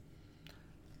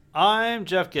I'm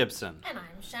Jeff Gibson. And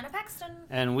I'm Shanna Paxton.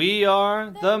 And we are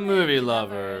the Movie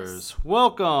Lovers.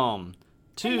 Welcome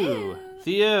to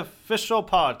the official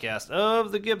podcast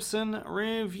of the Gibson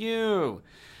Review.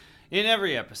 In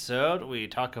every episode, we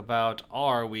talk about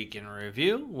our week in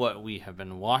review, what we have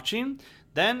been watching,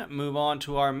 then move on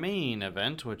to our main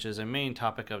event, which is a main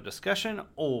topic of discussion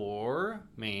or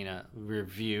main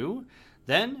review.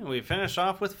 Then we finish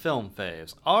off with film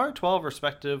faves, our 12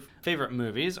 respective favorite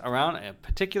movies around a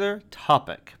particular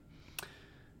topic.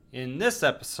 In this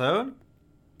episode,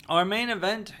 our main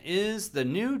event is the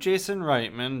new Jason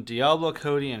Reitman, Diablo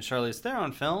Cody, and Charlize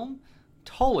Theron film,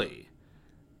 Tully.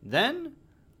 Then,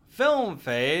 film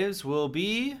faves will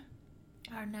be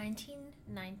our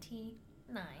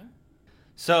 1999.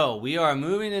 So, we are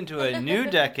moving into a new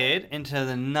decade, into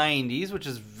the 90s, which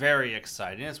is very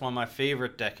exciting. It's one of my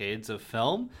favorite decades of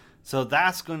film. So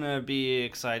that's going to be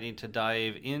exciting to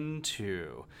dive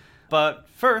into. But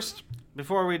first,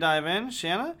 before we dive in,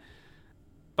 Shanna,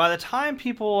 by the time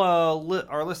people are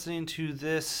listening to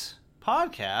this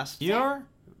podcast, your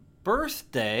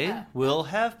birthday will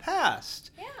have passed.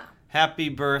 Yeah. Happy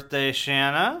birthday,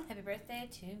 Shanna. Happy birthday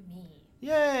to me.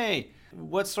 Yay.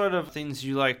 What sort of things do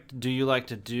you like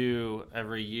to do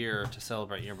every year to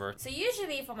celebrate your birthday? So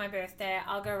usually for my birthday,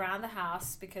 I'll go around the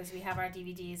house because we have our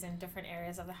DVDs in different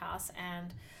areas of the house,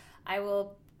 and I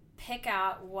will pick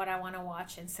out what I want to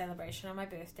watch in celebration of my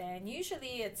birthday. And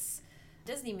usually it's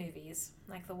Disney movies.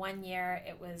 Like the one year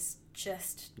it was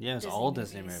just all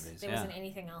Disney movies. There wasn't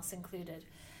anything else included.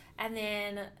 And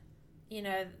then,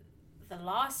 the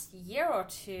last year or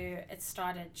two, it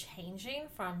started changing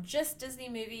from just Disney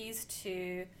movies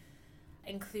to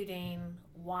including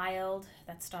Wild,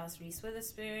 that stars Reese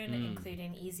Witherspoon,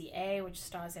 including Easy A, which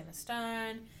stars Emma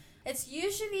Stone. It's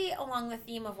usually along the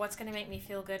theme of what's going to make me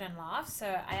feel good and laugh. So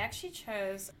I actually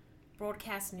chose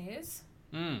broadcast news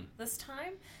this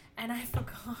time, and I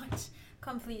forgot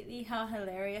completely how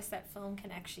hilarious that film can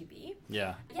actually be.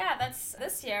 Yeah, that's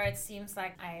this year. It seems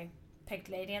like I picked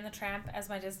Lady and the Tramp as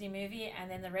my Disney movie, and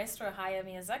then the rest were Hayao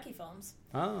Miyazaki films.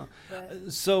 Oh.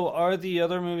 So are the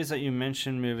other movies that you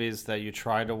mentioned movies that you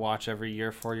try to watch every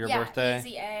year for your birthday?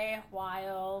 Easy A,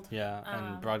 Wild. Yeah,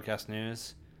 and Broadcast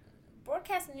News?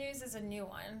 Broadcast News is a new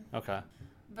one. Okay.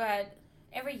 But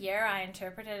every year I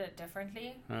interpreted it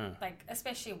differently. Like,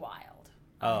 especially Wild.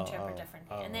 Interpret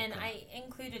differently. And then I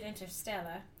included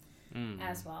Interstellar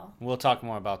as well. We'll talk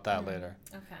more about that later.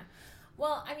 Okay.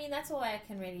 Well, I mean, that's all I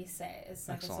can really say. It's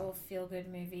like Excellent. It's all feel-good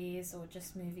movies or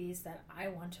just movies that I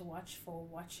want to watch for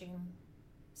watching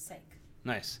sake.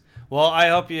 Nice. Well, I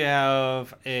hope you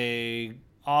have a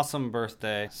awesome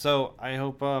birthday. So I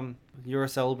hope you're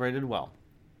celebrated well.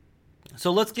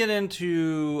 So let's get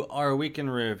into our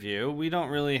weekend review. We don't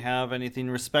really have anything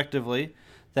respectively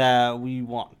that we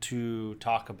want to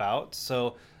talk about.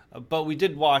 So, but we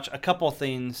did watch a couple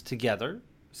things together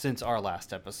since our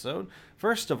last episode.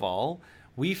 First of all,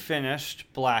 we finished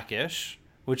Blackish,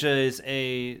 which is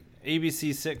a ABC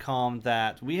sitcom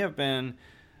that we have been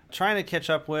trying to catch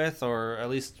up with, or at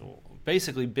least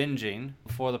basically binging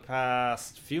for the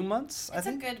past few months. It's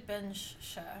a good binge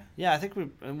show. Yeah, I think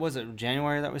was it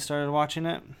January that we started watching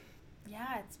it?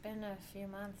 Yeah, it's been a few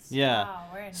months. Yeah. Wow,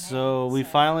 we're in May, so we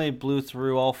finally blew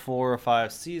through all 4 or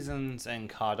 5 seasons and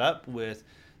caught up with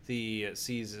the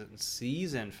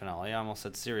season finale. I almost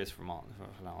said series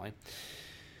finale.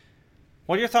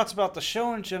 What are your thoughts about the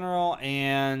show in general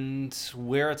and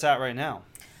where it's at right now?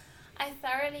 I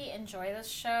thoroughly enjoy this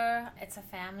show. It's a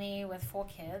family with 4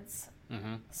 kids.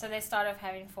 Mm-hmm. So they start off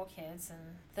having 4 kids,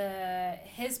 and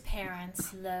his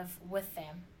parents live with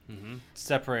them. Mm-hmm.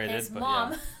 Separated, his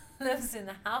mom lives in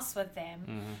the house with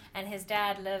them, and his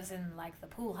dad lives in like the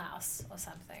pool house or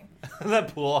something. The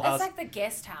pool house? It's like the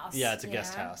guest house. Yeah, it's a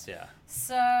guest house, yeah.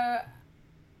 So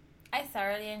I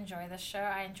thoroughly enjoy the show.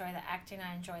 I enjoy the acting.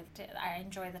 I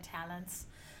enjoy the talents.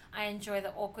 I enjoy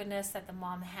the awkwardness that the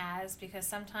mom has, because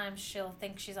sometimes she'll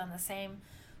think she's on the same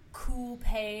cool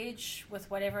page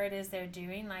with whatever it is they're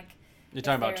doing. Like, you're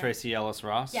talking about Tracy Ellis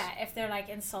Ross? Yeah, if they're like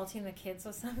insulting the kids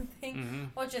or something,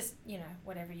 or just,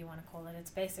 whatever you want to call it. It's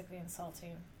basically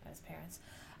insulting as parents.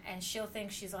 And she'll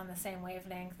think she's on the same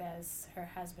wavelength as her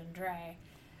husband, Dre.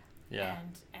 Yeah.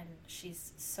 And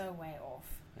she's so way off.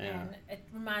 Yeah. And it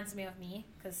reminds me of me,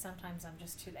 because sometimes I'm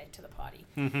just too late to the party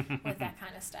with that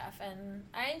kind of stuff. And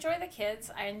I enjoy the kids.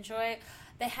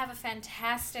 They have a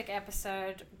fantastic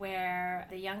episode where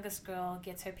the youngest girl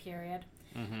gets her period.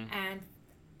 And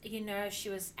she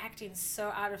was acting so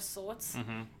out of sorts,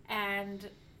 and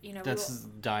that's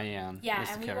Diane. Yeah,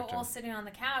 and we were all sitting on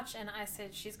the couch, and I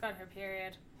said, "She's got her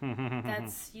period."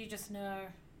 You just know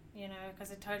you know,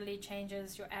 because it totally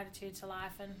changes your attitude to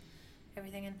life and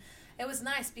everything. And it was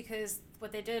nice because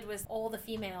what they did was all the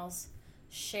females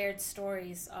shared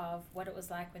stories of what it was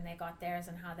like when they got theirs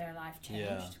and how their life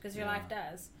changed, because your life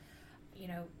does. You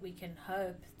know, we can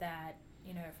hope that,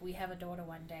 you know, if we have a daughter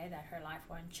one day, that her life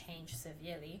won't change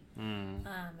severely.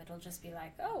 It'll just be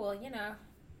like, oh, well, you know,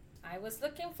 I was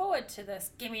looking forward to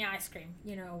this, give me ice cream,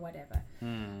 you know, or whatever.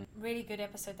 Really good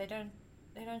episode. They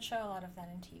don't show a lot of that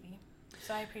in TV,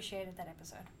 so I appreciated that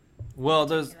episode. Well,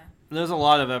 there's a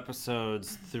lot of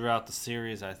episodes throughout the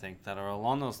series, I think, that are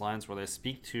along those lines where they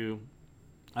speak to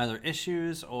either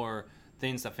issues or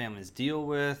things that families deal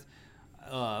with,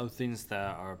 things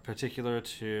that are particular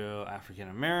to African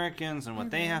Americans and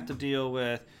what they have to deal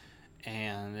with.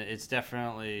 And it's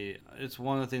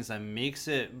one of the things that makes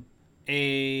it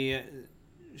a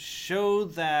show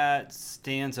that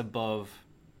stands above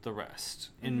the rest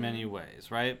in many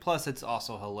ways, right? Plus, it's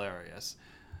also hilarious.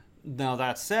 Now,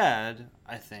 that said,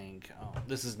 I think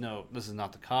this is not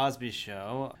the Cosby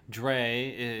Show.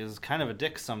 Dre is kind of a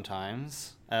dick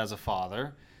sometimes as a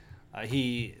father.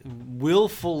 He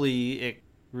willfully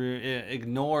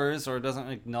ignores or doesn't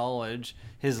acknowledge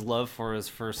his love for his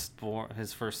first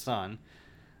son,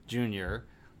 Junior,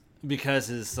 because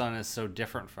his son is so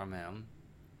different from him.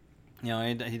 You know,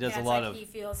 he does a lot of... he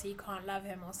feels he can't love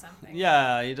him or something.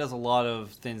 Yeah, he does a lot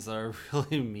of things that are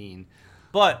really mean.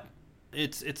 But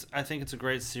I think it's a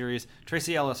great series.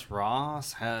 Tracee Ellis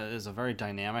Ross is a very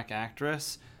dynamic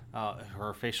actress.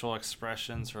 Her facial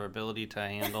expressions, her ability to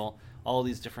handle all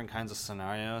these different kinds of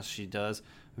scenarios, she does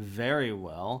very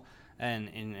well,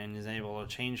 and is able to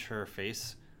change her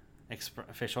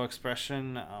facial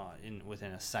expression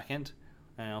within a second.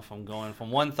 You know, from going from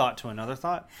one thought to another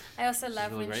thought. I also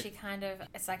love really when great. She kind of,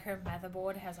 it's like her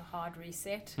motherboard has a hard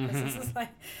reset. Because this is like,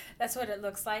 that's what it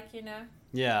looks like, you know?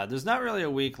 Yeah, there's not really a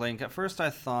weak link. At first I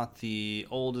thought the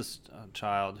oldest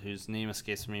child, whose name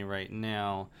escapes me right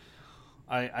now,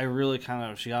 I really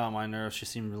she got on my nerves. She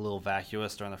seemed a little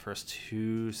vacuous during the first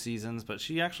 2 seasons, but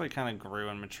she actually kind of grew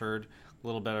and matured a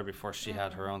little better before she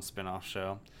had her own spin-off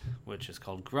show, which is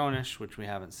called Grownish, which we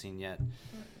haven't seen yet.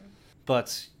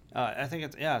 But... I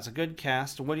think it's a good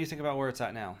cast. What do you think about where it's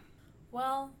at now?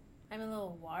 Well, I'm a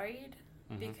little worried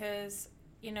because,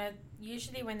 you know,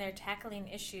 usually when they're tackling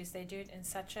issues, they do it in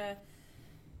such a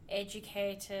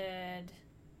educated,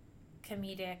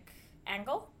 comedic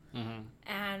angle.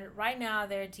 And right now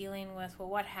they're dealing with, well,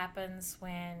 what happens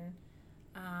when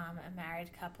a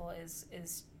married couple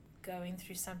is going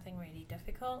through something really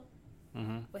difficult.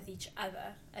 With each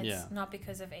other. It's not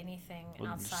because of anything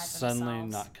outside suddenly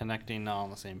themselves. Not connecting, not on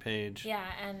the same page. Yeah,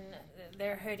 and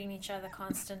they're hurting each other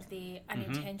constantly,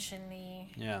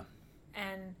 unintentionally. Yeah.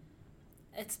 And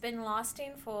it's been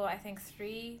lasting for, I think,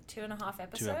 2.5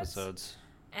 episodes. 2 episodes.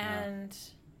 And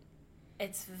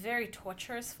it's very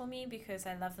torturous for me because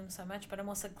I love them so much, but I'm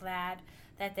also glad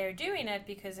that they're doing it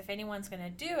because if anyone's going to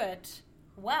do it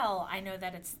well, I know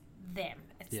that it's them.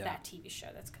 It's that TV show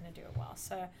that's going to do it well.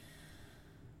 So...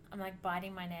 I'm like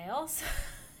biting my nails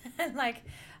and like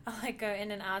I'll like go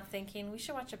in and out thinking we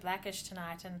should watch a Blackish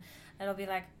tonight, and it'll be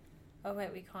like, oh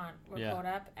wait, we can't, we're caught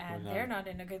up and they're not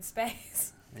in a good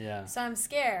space. So I'm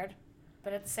scared,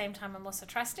 but at the same time I'm also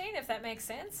trusting, if that makes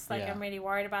sense. Like I'm really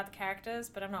worried about the characters,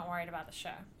 but I'm not worried about the show.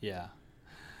 Yeah,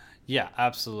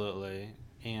 absolutely.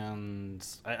 And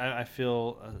I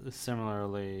feel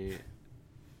similarly.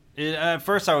 At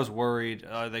first I was worried,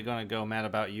 are they going to go Mad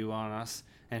About You on us?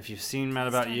 And if you've seen Mad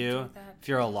About You, if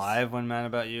you're alive when Mad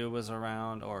About You was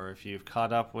around, or if you've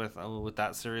caught up with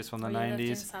that series from the 90s. Lived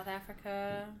in South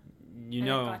Africa. You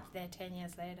know, got there 10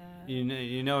 years later.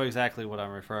 You know exactly what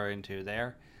I'm referring to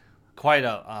there. Quite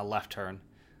a left turn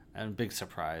and big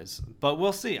surprise. But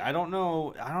we'll see. I don't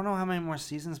know how many more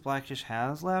seasons Blackish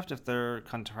has left, if they're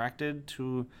contracted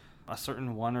to a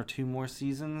certain 1 or 2 more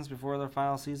seasons before their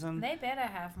final season. They better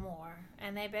have more,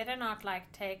 and they better not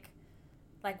take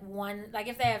one,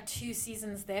 if they have 2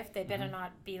 seasons left, they better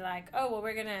not be like, oh well,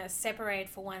 we're gonna separate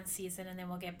for 1 season and then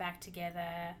we'll get back together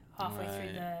halfway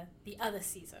through the other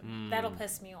season. That'll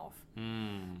piss me off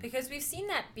because we've seen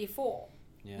that before.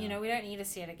 You know, we don't need to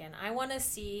see it again. I want to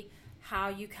see how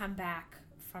you come back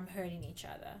from hurting each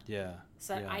other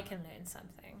so that I can learn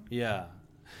something.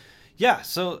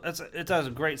 So it's a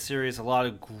great series, a lot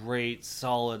of great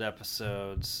solid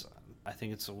episodes. I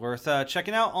think it's worth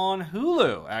checking out on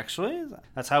Hulu, actually.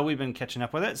 That's how we've been catching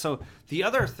up with it. So the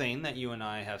other thing that you and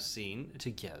I have seen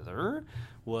together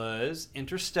was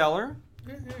Interstellar,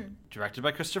 directed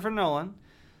by Christopher Nolan,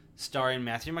 starring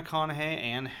Matthew McConaughey,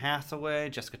 Anne Hathaway,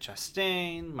 Jessica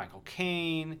Chastain, Michael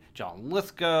Caine, John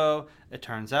Lithgow. It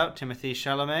turns out Timothée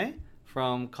Chalamet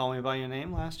from Call Me By Your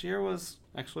Name last year was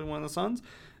actually one of the sons.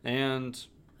 And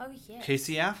Oh, yes.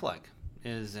 Casey Affleck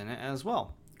is in it as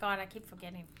well. God, I keep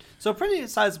forgetting. So pretty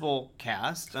sizable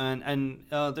cast, and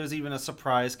there's even a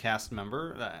surprise cast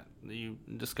member that you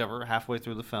discover halfway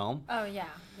through the film. Oh, yeah.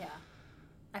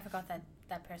 I forgot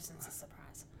that person's a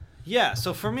surprise. Yeah,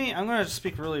 so for me, I'm going to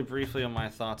speak really briefly on my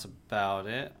thoughts about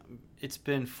it. It's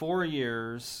been 4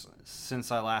 years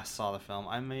since I last saw the film.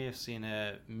 I may have seen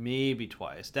it maybe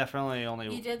twice. Definitely only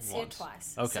once. You did see it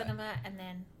twice. Okay. Cinema, and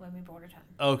then when we brought it home.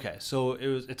 Okay, so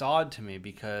it's odd to me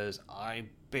because I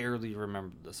barely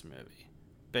remember this movie.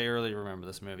 Barely remember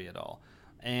this movie at all.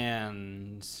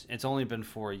 And it's only been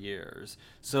 4 years.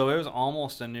 So it was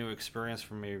almost a new experience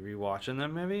for me rewatching that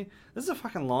movie. This is a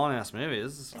fucking long-ass movie.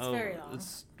 It's very long.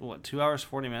 It's, 2 hours,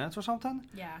 40 minutes or something?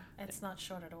 Yeah, it's not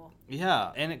short at all.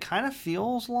 Yeah, and it kind of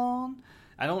feels long.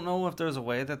 I don't know if there's a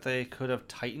way that they could have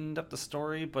tightened up the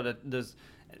story, but there's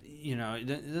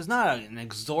not an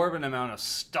exorbitant amount of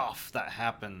stuff that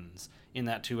happens in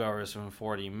that 2 hours and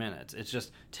 40 minutes. It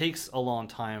just takes a long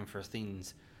time for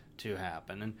things to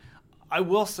happen. And I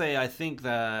will say, I think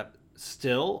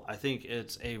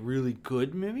it's a really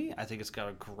good movie. I think it's got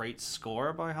a great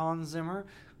score by Hans Zimmer.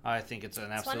 I think it's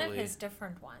one of his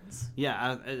different ones.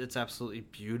 Yeah, it's absolutely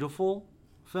beautiful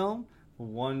film,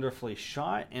 wonderfully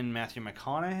shot, and Matthew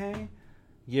McConaughey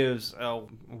gives a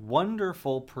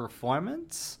wonderful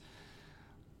performance.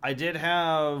 I did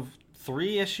have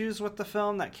 3 issues with the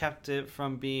film that kept it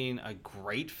from being a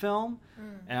great film.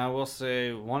 And I will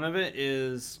say one of it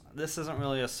is, this isn't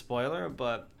really a spoiler,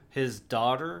 but his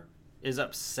daughter is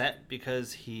upset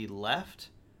because he left,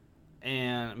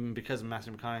 and because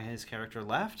Matthew McConaughey's character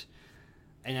left.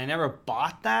 And I never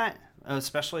bought that,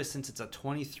 especially since it's a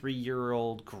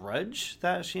 23-year-old grudge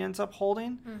that she ends up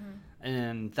holding.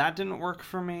 And that didn't work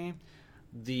for me.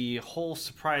 The whole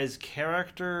surprise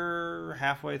character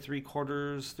halfway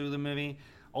 3/4 through the movie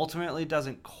ultimately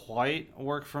doesn't quite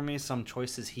work for me. Some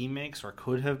choices he makes or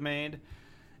could have made.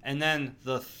 And then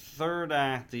the third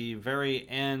act, the very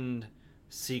end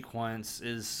sequence,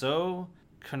 is so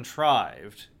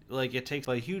contrived. Like, it takes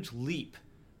a huge leap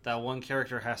that one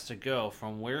character has to go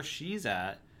from where she's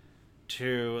at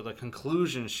to the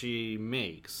conclusion she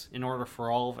makes in order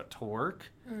for all of it to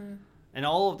work. And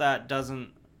all of that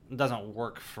doesn't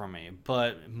work for me,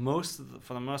 but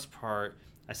for the most part,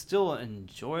 I still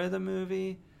enjoy the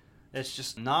movie. It's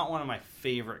just not one of my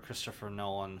favorite Christopher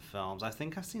Nolan films. I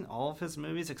think I've seen all of his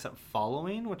movies except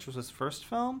Following, which was his first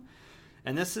film,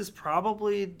 and this is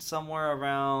probably somewhere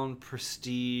around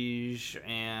Prestige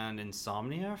and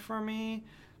Insomnia for me.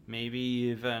 Maybe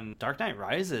even Dark Knight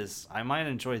Rises. I might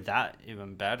enjoy that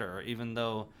even better, even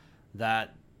though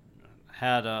that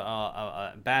had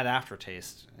a bad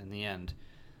aftertaste in the end.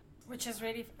 Which is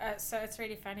really so it's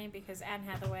really funny because Anne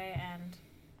Hathaway and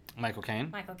Michael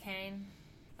Caine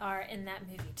are in that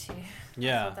movie too.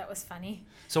 Yeah, I thought that was funny.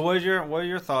 So what are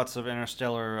your thoughts of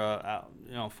Interstellar?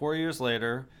 4 years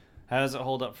later, how does it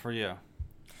hold up for you?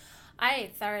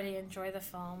 I thoroughly enjoy the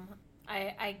film.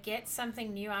 I get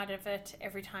something new out of it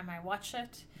every time I watch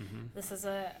it. This is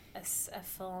a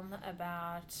film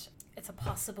about, it's a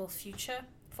possible future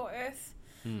for Earth.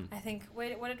 I think, what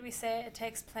did we say? It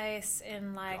takes place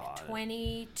in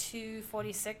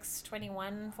 2246,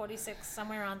 2146,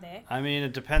 somewhere around there. I mean,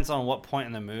 it depends on what point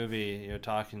in the movie you're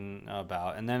talking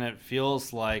about. And then it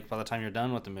feels like by the time you're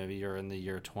done with the movie, you're in the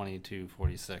year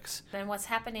 2246. Then what's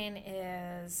happening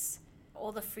is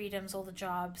all the freedoms, all the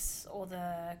jobs, all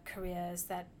the careers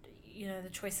that, the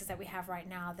choices that we have right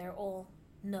now, they're all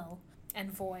null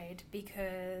and void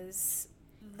because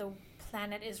the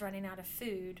planet is running out of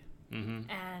food.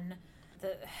 And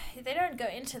they don't go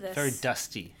into this. Very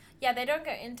dusty. Yeah, they don't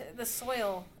go into, the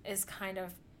soil is kind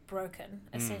of broken,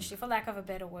 essentially, for lack of a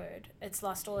better word. It's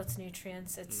lost all its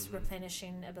nutrients, its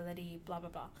replenishing ability, blah, blah,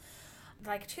 blah.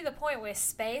 Like, to the point where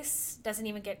space doesn't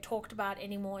even get talked about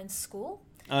anymore in school.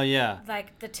 Oh, yeah.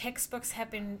 Like, the textbooks have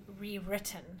been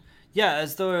rewritten. Yeah,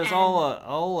 as though it's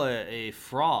all a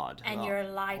fraud. And you're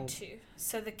lied to.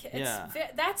 So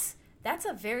that's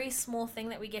a very small thing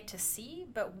that we get to see,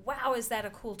 but wow, is that a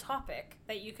cool topic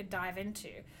that you could dive into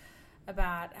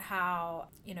about how,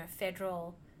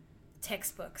 federal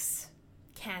textbooks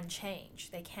can change.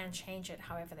 They can change it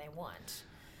however they want.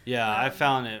 Yeah, I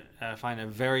find it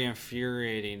very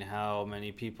infuriating how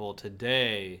many people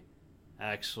today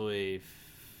actually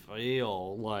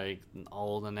feel like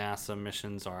all the NASA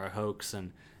missions are a hoax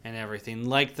and everything,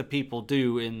 like the people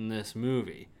do in this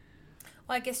movie.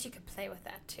 Well, I guess you could play with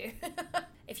that too.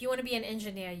 If you want to be an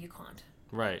engineer, you can't.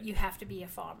 Right. You have to be a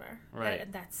farmer. Right.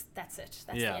 And that's it. That's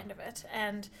the end of it.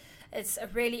 And it's a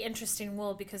really interesting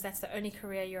world because that's the only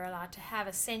career you're allowed to have,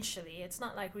 essentially. It's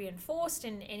not like reinforced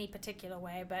in any particular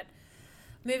way, but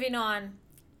moving on,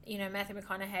 Matthew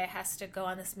McConaughey has to go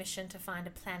on this mission to find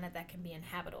a planet that can be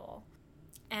inhabitable.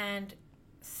 And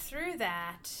through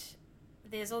that,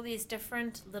 there's all these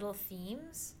different little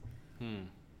themes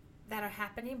that are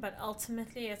happening, but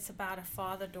ultimately it's about a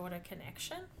father-daughter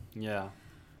connection. Yeah.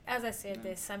 As I said,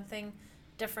 there's something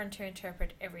different to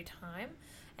interpret every time.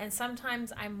 And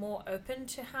sometimes I'm more open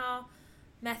to how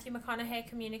Matthew McConaughey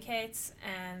communicates,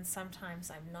 and sometimes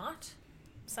I'm not.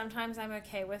 Sometimes I'm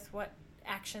okay with what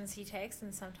actions he takes,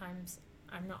 and sometimes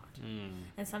I'm not.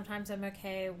 And sometimes I'm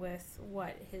okay with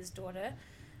what his daughter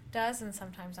does, and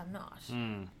sometimes I'm not.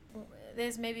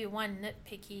 There's maybe one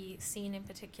nitpicky scene in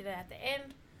particular at the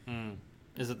end.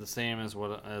 Is it the same as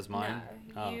mine?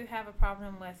 No, you have a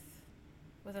problem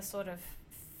with a sort of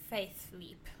faith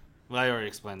leap. Well, I already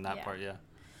explained that part, yeah.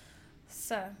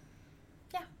 So,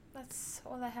 yeah, that's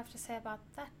all I have to say about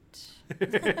that.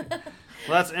 Well,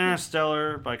 that's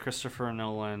Interstellar by Christopher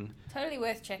Nolan. Totally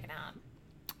worth checking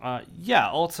out. Yeah,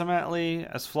 ultimately,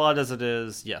 as flawed as it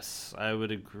is, yes, I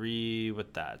would agree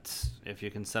with that, if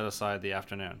you can set aside the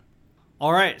afternoon.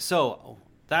 All right, so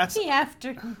that's... The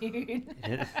afternoon.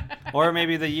 Or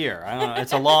maybe the year. I don't know.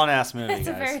 It's a long-ass movie, It's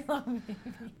guys. a very long movie.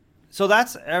 So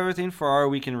that's everything for our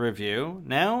weekend review.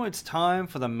 Now it's time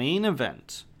for the main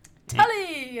event.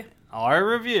 Tully! Our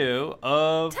review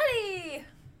of... Tully!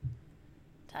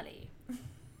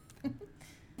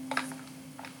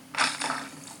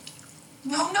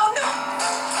 No.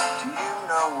 Do you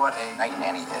know what a night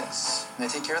nanny is? They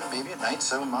take care of the baby at night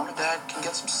so mom and dad can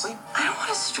get some sleep. I don't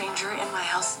want a stranger in my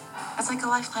house. It's like a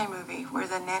Lifetime movie where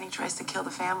the nanny tries to kill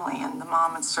the family and the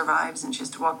mom survives and she has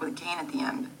to walk with a cane at the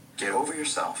end. Get over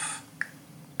yourself.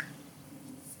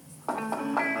 Hello.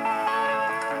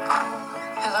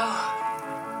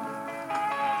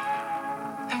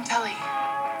 I'm Tully.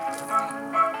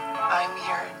 I'm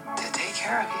here to take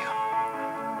care of you.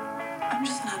 I'm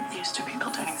just not used to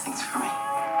people doing things for me.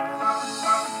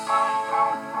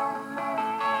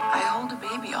 I hold a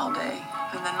baby all day,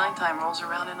 and then nighttime rolls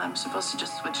around and I'm supposed to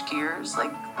just switch gears,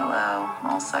 like, hello,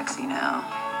 I'm all sexy now.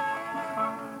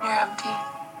 You're empty.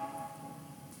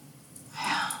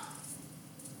 Yeah.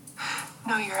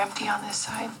 No, you're empty on this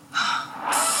side.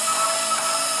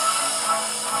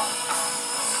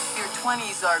 Your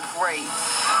 20s are great.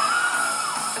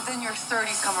 But then your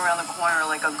 30s come around the corner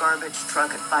like a garbage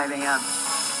truck at 5 a.m.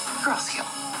 Girls heal.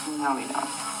 No, we don't.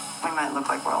 We might look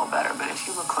like we're all better, but if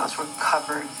you look close, we're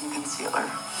covered in concealer.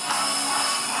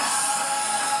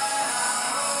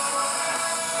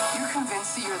 You're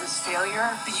convinced that you're this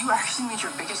failure, but you actually made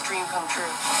your biggest dream come true.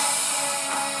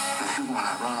 If you want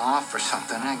to run off or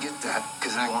something, I get that.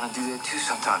 Because I want to do that too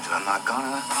sometimes, but I'm not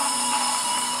gonna.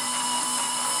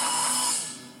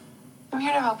 I'm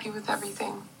here to help you with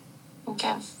everything. You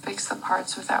can't fix the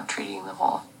parts without treating the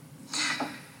whole.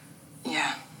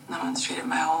 Yeah, no one's treated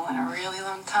my hole in a really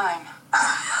long time.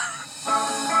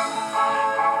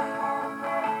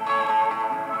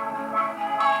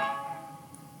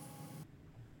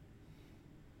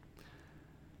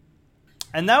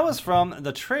 And that was from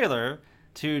the trailer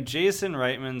to Jason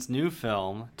Reitman's new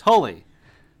film, Tully,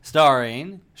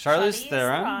 starring Charlize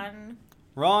Theron,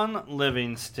 Ron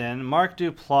Livingston, Mark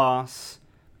Duplass,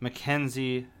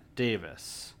 Mackenzie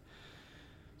Davis.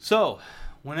 So,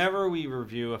 whenever we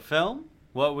review a film,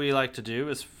 what we like to do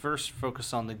is first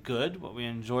focus on the good, what we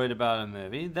enjoyed about a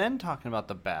movie, then talking about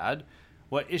the bad,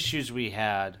 what issues we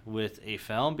had with a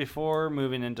film, before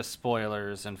moving into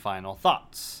spoilers and final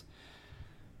thoughts.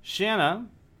 Shanna,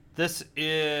 this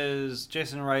is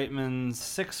Jason Reitman's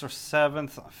 6th or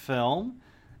 7th film,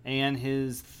 and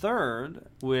his 3rd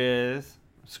with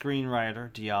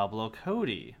screenwriter Diablo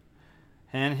Cody,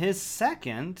 and his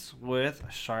 2nd with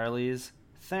Charlize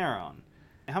Theron.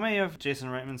 How many of Jason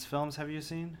Reitman's films have you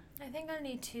seen? I think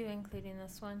only 2, including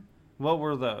this one. What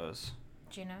were those?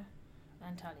 Juno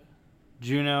and Tully.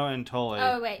 Juno and Tully.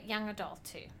 Oh, wait, young adult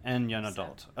too. And young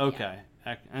adult. Okay.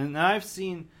 Yeah. And I've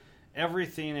seen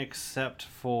everything except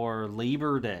for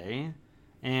Labor Day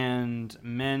and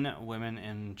Men, Women,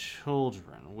 and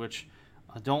Children, which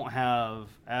don't have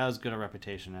as good a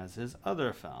reputation as his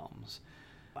other films.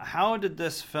 How did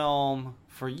this film,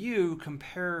 for you,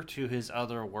 compare to his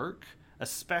other work,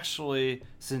 especially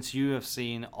since you have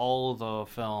seen all the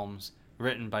films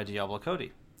written by Diablo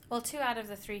Cody? Well, 2 out of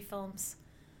the 3 films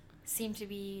seem to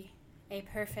be a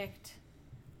perfect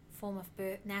form of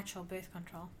natural birth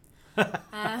control.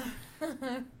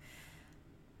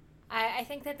 I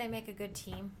think that they make a good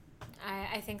team.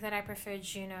 I think that I prefer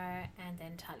Juno and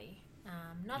then Tully.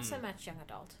 Not so much young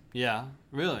adult. Yeah,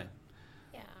 really?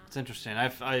 Yeah. It's interesting.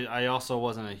 I also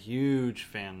wasn't a huge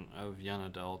fan of young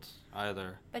adult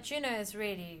either. But Juno is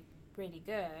really, really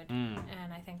good.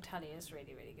 And I think Tully is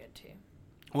really, really good too.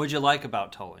 What did you like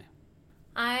about Tully?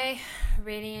 I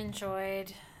really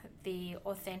enjoyed the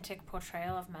authentic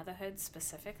portrayal of motherhood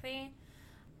specifically.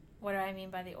 What do I mean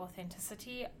by the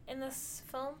authenticity in this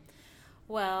film?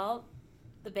 Well,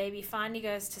 the baby finally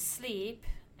goes to sleep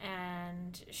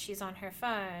and she's on her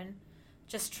phone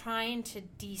just trying to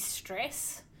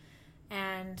de-stress,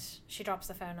 and she drops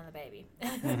the phone on the baby.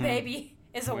 The baby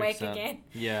is awake again.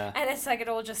 Yeah. And it's like it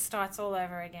all just starts all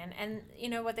over again. And you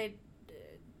know what they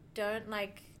don't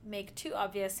like make too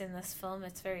obvious in this film,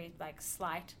 it's very like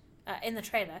slight, in the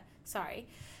trailer, sorry,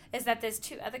 is that there's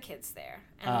 2 other kids there.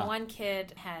 And one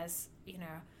kid has,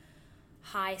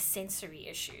 high sensory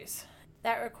issues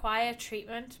that require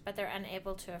treatment, but they're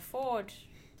unable to afford.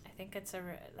 I think it's a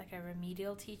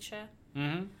remedial teacher.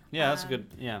 Mm-hmm. Yeah, that's good.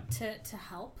 Yeah. To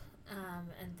help,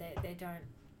 and they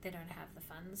don't have the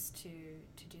funds to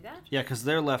do that. Yeah, because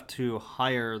they're left to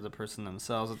hire the person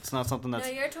themselves. It's not something that's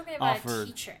no. You're talking about offered. A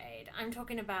teacher aide. I'm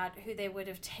talking about who they would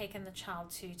have taken the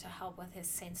child to help with his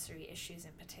sensory issues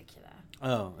in particular.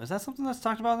 Oh, is that something that's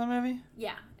talked about in the movie?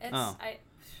 Yeah, it's. Oh.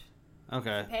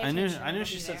 Okay, Pay I knew attention, she it'll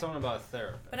be said there. something about a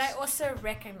therapist. But I also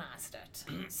recognized it,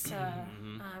 so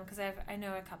because I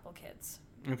know a couple kids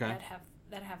Okay.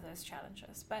 that have those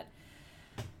challenges, but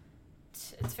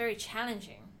it's very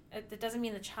challenging. It doesn't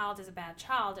mean the child is a bad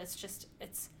child. It's just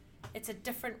it's a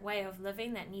different way of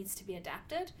living that needs to be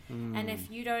adapted. And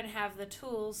if you don't have the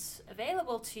tools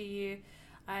available to you,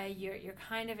 you're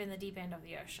kind of in the deep end of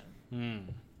the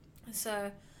ocean.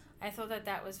 So I thought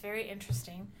that was very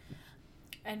interesting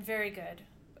and very good.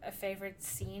 A favorite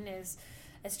scene is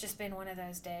it's just been one of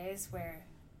those days where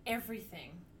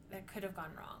everything that could have gone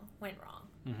wrong went wrong,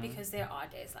 because there are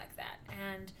days like that.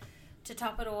 And to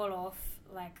top it all off,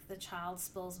 like the child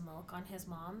spills milk on his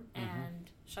mom, and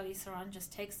Charlize Theron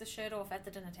just takes the shirt off at the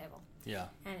dinner table. Yeah.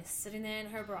 And is sitting there in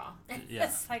her bra. Yeah.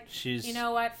 It's like, She's... you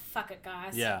know what? Fuck it,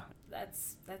 guys. Yeah.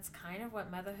 That's kind of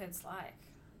what motherhood's like,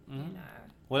 you know.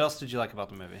 What else did you like about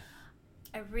the movie?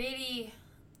 I really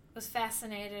was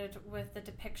fascinated with the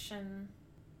depiction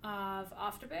of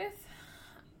afterbirth,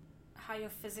 how your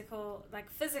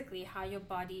physically, how your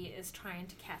body is trying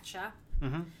to catch up,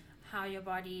 how your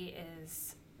body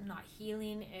is not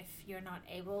healing if you're not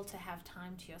able to have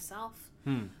time to yourself,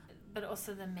 but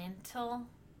also the mental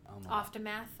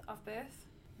aftermath of birth.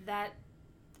 That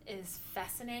is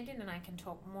fascinating, and I can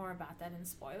talk more about that in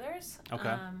spoilers.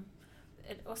 Okay.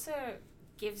 It also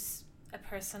gives a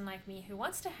person like me who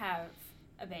wants to have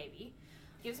a baby,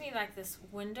 gives me like this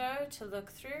window to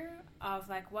look through of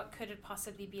like what could it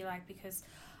possibly be like, because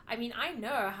I mean I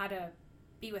know how to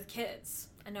be with kids,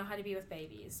 I know how to be with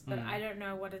babies, but I don't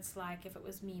know what it's like if it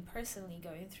was me personally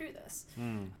going through this,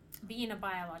 being a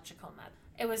biological mother.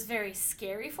 It was very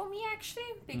scary for me actually,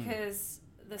 because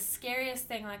the scariest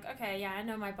thing, like, okay, yeah, I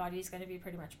know my body's going to be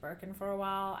pretty much broken for a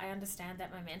while, I understand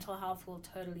that my mental health will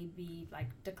totally be like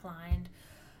declined.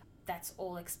 That's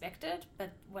all expected,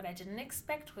 but what I didn't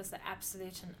expect was the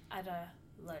absolute and utter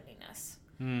loneliness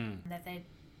that they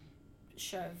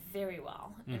show very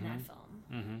well in that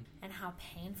film, and how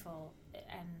painful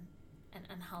and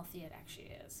unhealthy it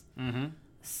actually is.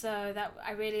 So that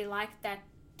I really liked that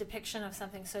depiction of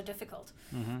something so difficult.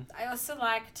 I also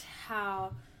liked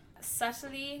how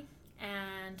subtly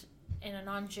and in a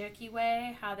non-jerky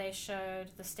way how they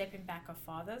showed the stepping back of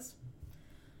fathers,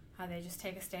 how they just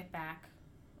take a step back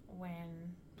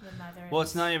when the mother Well,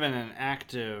 it's not even an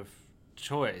active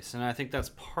choice, and I think that's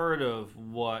part of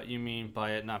what you mean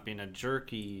by it not being a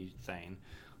jerky thing.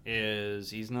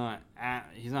 Is he's not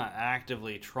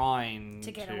actively trying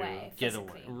to get away,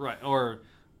 right? Or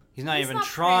he's not even not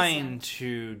trying present.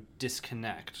 to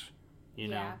disconnect. You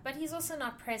know? Yeah, but he's also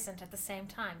not present at the same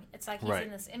time. It's like he's Right.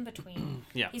 in this in between.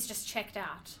 Yeah. He's just checked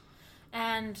out,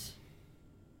 and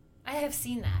I have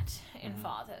seen that in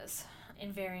fathers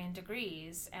in varying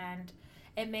degrees, and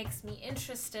it makes me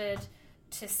interested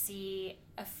to see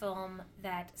a film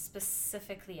that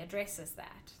specifically addresses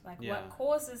that. Like, what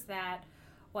causes that,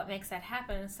 what makes that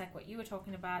happen. It's like what you were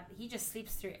talking about. He just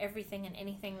sleeps through everything and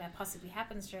anything that possibly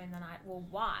happens during the night. Well,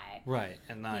 why? Right,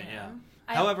 at night, You know?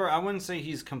 yeah. However, I wouldn't say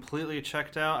he's completely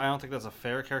checked out. I don't think that's a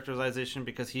fair characterization,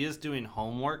 because he is doing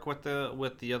homework with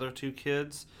the other 2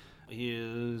 kids. He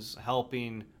is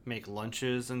helping make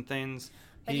lunches and things.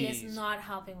 But he is not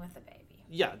helping with the baby.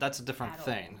 Yeah, that's a different At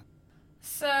thing. all.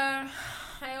 So,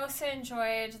 I also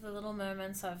enjoyed the little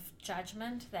moments of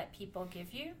judgment that people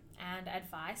give you, and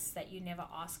advice that you never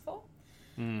ask for.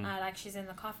 Like she's in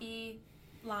the coffee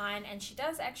line, and she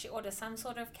does actually order some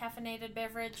sort of caffeinated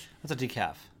beverage. It's a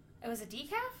decaf. It was a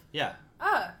decaf? Yeah.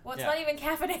 Oh, well, it's not even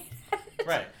caffeinated.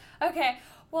 Right. Okay.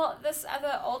 Well, this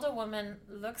other older woman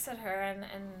looks at her and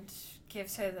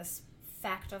gives her this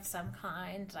fact of some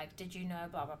kind, like, did you know,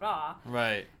 blah, blah, blah.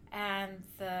 Right. And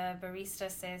the barista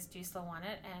says, do you still want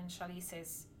it? And Charlie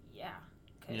says, yeah,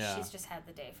 because she's just had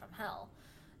the day from hell.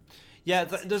 Yeah,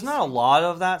 there's not a lot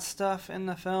of that stuff in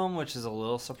the film, which is a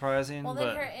little surprising. Well,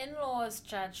 then her in-laws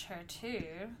judge her too,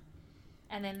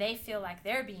 and then they feel like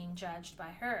they're being judged by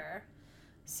her.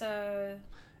 So...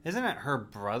 Isn't it her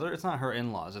brother? It's not her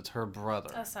in-laws, it's her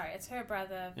brother. Oh, sorry, it's her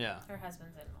brother, yeah. Her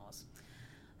husband's in-laws.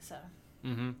 So,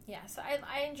 yeah, so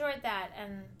I enjoyed that,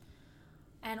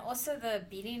 and also the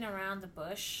beating around the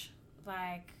bush,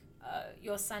 like,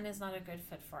 your son is not a good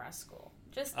fit for our school.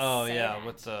 Just say that.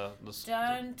 With the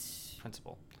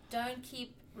principal. Don't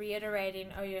keep reiterating,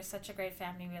 oh, you're such a great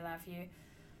family, we love you.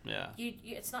 Yeah. You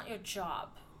it's not your job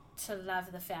to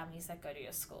love the families that go to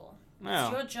your school. No.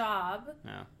 It's your job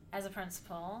as a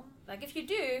principal. Like, if you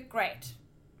do, great.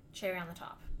 Cherry on the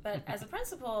top. But as a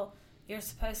principal, you're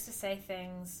supposed to say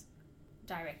things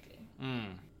directly.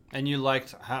 And you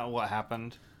liked what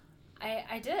happened?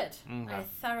 I did. Okay. I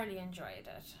thoroughly enjoyed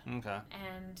it. Okay.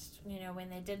 And, when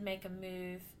they did make a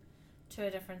move to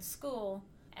a different school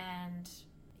and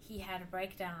he had a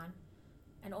breakdown,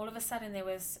 and all of a sudden there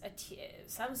was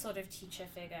some sort of teacher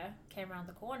figure came around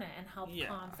the corner and helped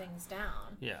calm things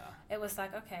down. Yeah. It was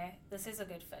like, okay, this is a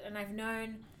good fit. And I've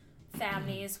known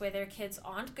families where their kids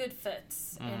aren't good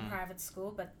fits in private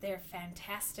school, but they're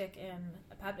fantastic in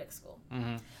a public school.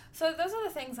 So those are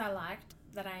the things I liked,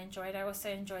 that I enjoyed. I also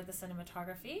enjoyed the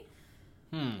cinematography.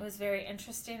 It was very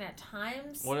interesting at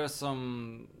times. What are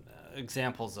some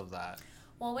examples of that?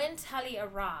 Well, when Tully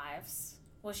arrives,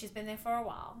 she's been there for a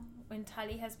while. When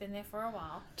Tully has been there for a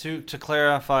while. To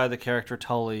clarify, the character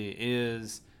Tully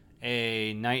is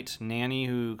a night nanny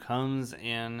who comes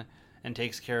in and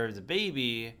takes care of the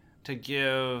baby to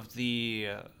give the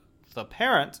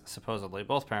parent, supposedly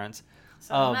both parents,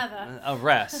 a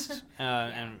rest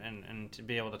and to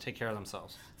be able to take care of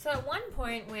themselves. So at one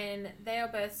point when they are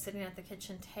both sitting at the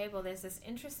kitchen table, there's this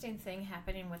interesting thing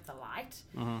happening with the light.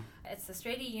 It's this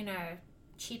really,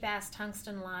 cheap-ass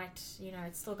tungsten light.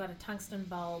 It's still got a tungsten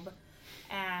bulb,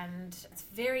 and it's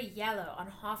very yellow on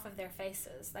half of their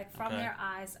faces, like from their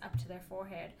eyes up to their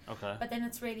forehead. Okay. But then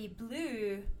it's really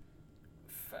blue,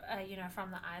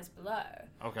 from the eyes below.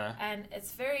 Okay. And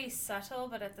it's very subtle,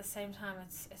 but at the same time,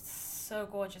 it's so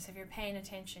gorgeous. If you're paying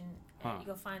attention,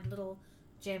 you'll find little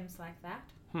gems like that.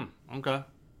 Okay.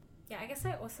 Yeah, I guess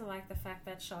I also like the fact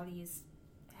that Charlize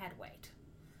had weight.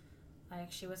 Like,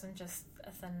 she wasn't just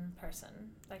a thin person.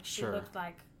 Like, she looked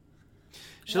like...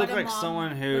 She looked like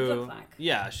someone who...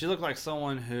 Yeah, she looked like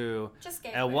someone who... Just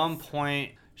gave at birth. one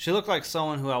point... She looked like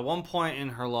someone who at one point in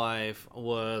her life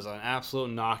was an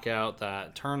absolute knockout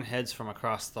that turned heads from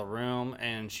across the room,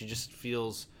 and she just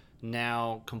feels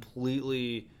now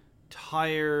completely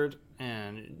tired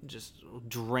and just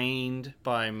drained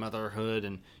by motherhood,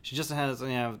 and she just doesn't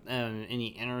have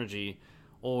any energy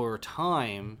or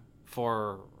time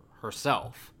for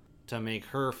herself to make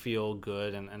her feel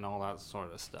good and all that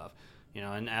sort of stuff.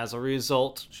 And as a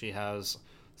result, she has,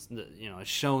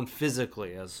 shown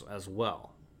physically as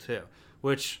well too,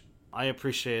 which I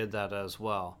appreciated that as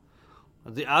well.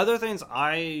 The other things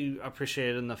I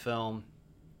appreciated in the film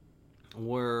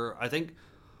were, I think,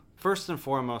 first and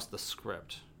foremost, the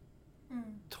script.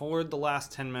 Toward the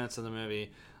last 10 minutes of the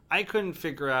movie, I couldn't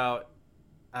figure out,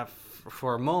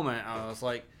 for a moment, I was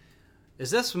like,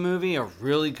 is this movie a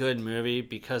really good movie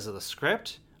because of the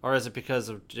script, or is it because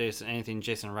of anything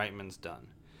Jason Reitman's done?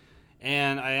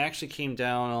 And I actually came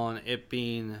down on it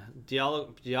being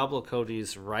Diablo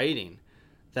Cody's writing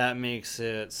that makes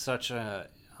it such a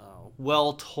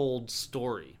well-told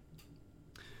story.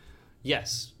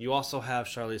 Yes, you also have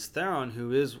Charlize Theron,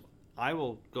 who is, I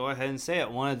will go ahead and say it,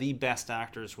 one of the best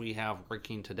actors we have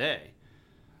working today.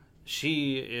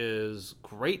 She is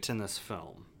great in this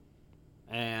film,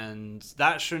 and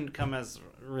that shouldn't come as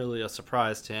really a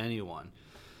surprise to anyone.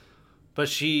 But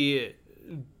she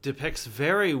depicts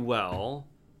very well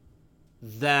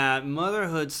that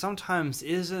motherhood sometimes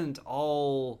isn't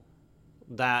all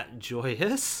that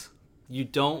joyous. You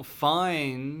don't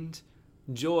find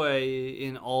joy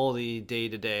in all the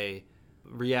day-to-day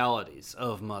realities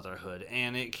of motherhood,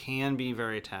 and it can be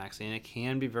very taxing, it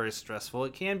can be very stressful,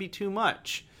 it can be too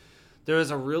much. There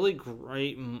is a really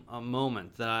great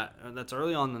moment that's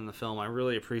early on in the film I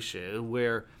really appreciated,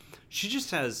 where she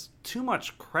just has too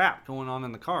much crap going on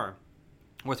in the car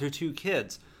with her two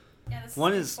kids. Yeah, this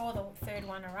One is is before the third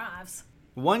one arrives.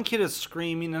 one kid is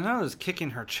screaming, and another is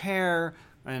kicking her chair,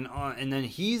 and then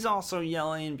he's also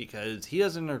yelling because he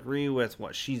doesn't agree with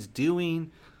what she's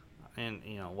doing, and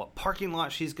what parking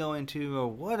lot she's going to or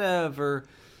whatever.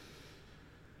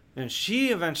 And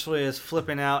she eventually is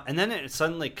flipping out, and then it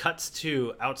suddenly cuts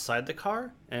to outside the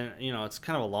car, and it's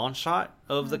kind of a long shot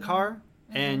of the car,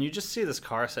 and you just see this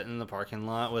car sitting in the parking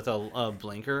lot with a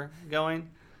blinker going,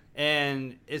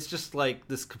 and it's just like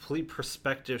this complete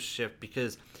perspective shift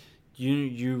because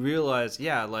you realize,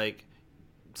 like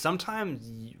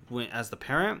sometimes as the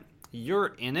parent you're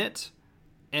in it,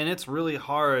 and it's really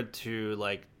hard to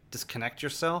like disconnect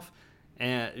yourself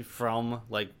and from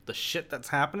like the shit that's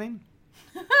happening.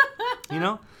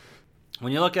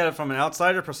 When you look at it from an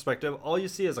outsider perspective, all you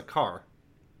see is a car.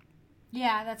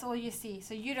 Yeah, that's all you see.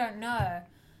 So you don't know.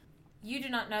 You do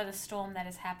not know the storm that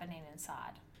is happening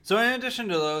inside. So in addition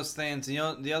to those things, the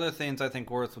other things I think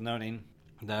worth noting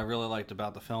that I really liked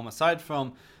about the film, aside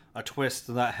from a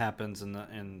twist that happens in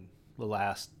the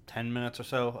last 10 minutes or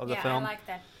so of the film. Yeah, I like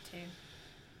that too.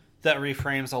 That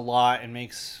reframes a lot and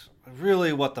makes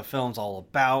really what the film's all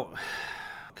about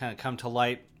kind of come to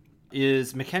light,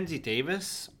 is Mackenzie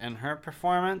Davis and her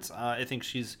performance. I think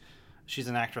she's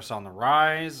an actress on the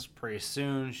rise. Pretty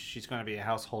soon she's going to be a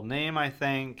household name, I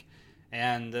think.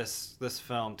 And this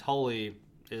film, Tully,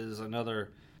 is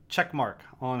another check mark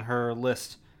on her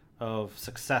list of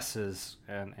successes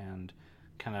and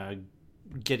kind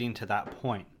of getting to that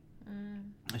point.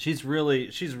 She's really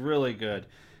good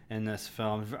in this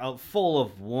film, full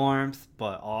of warmth,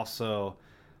 but also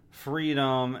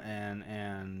freedom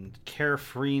and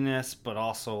carefreeness, but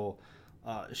also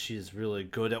she's really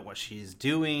good at what she's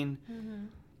doing.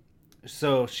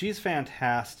 So she's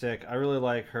fantastic. I really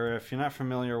like her. If you're not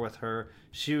familiar with her,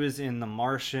 she was in The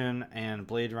Martian and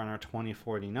Blade Runner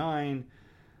 2049,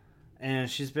 and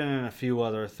she's been in a few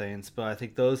other things, but I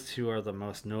think those two are the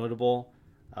most notable,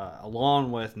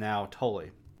 along with now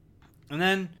Tully. And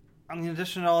then in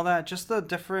addition to all that, just the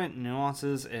different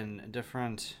nuances and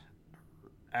different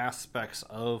aspects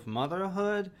of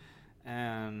motherhood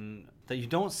and that you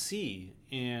don't see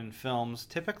in films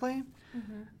typically,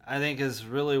 I think is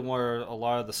really where a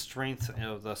lot of the strength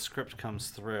of the script comes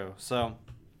through. So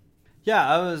yeah,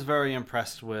 I was very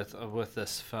impressed with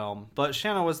this film. But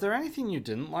Shanna, was there anything you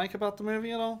didn't like about the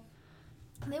movie at all?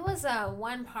 There was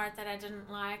one part that I didn't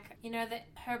like. That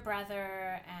her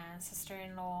brother and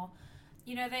sister-in-law,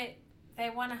 they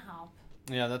want to help.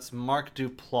 Yeah, that's Mark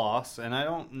Duplass, and I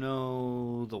don't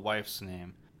know the wife's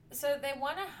name. So they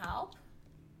want to help,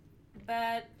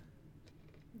 but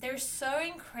they're so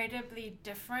incredibly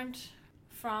different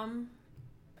from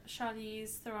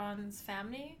Charlize Theron's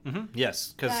family.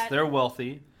 Yes, because they're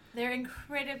wealthy. They're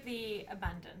incredibly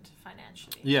abundant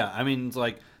financially. Yeah, I mean, it's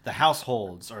like the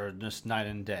households are just night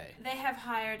and day. They have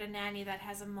hired a nanny that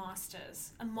has a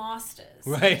master's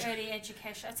right. in early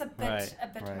education. It's a bit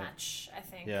much, I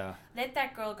think. Yeah. Let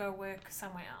that girl go work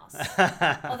somewhere else.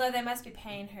 Although they must be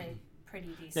paying her pretty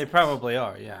decent. They probably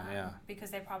are, yeah.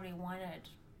 Because they probably wanted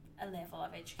a level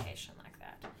of education like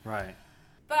that. Right.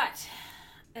 But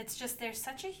it's just there's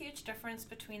such a huge difference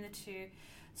between the two.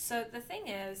 So the thing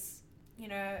is,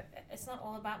 it's not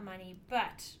all about money,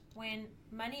 but when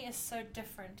money is so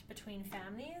different between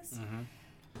families,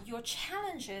 your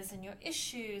challenges and your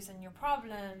issues and your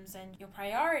problems and your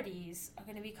priorities are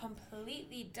going to be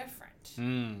completely different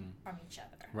from each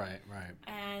other. Right.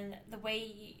 And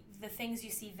the things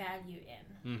you see value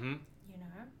in,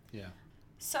 Yeah.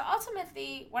 So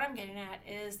ultimately, what I'm getting at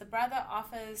is the brother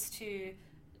offers to,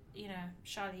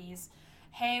 Charlize,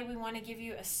 hey, we want to give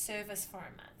you a service for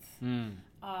a month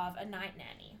of a night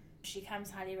nanny. She comes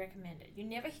highly recommended. You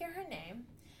never hear her name.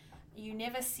 You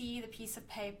never see the piece of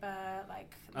paper,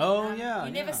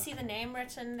 you never see the name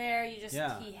written there. You just,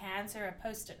 he hands her a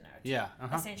Post-it note. Yeah.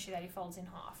 Essentially that he folds in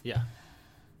half. Yeah.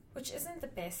 Which isn't the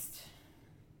best.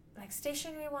 Like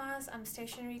stationery-wise, I'm a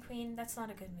stationery queen. That's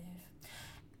not a good move.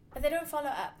 But they don't follow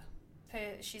up.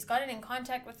 She's gotten in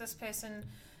contact with this person,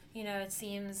 it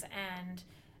seems, and,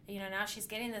 now she's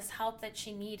getting this help that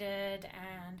she needed,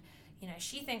 and,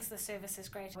 she thinks the service is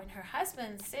great. When her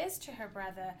husband says to her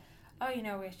brother, oh,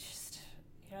 we're just,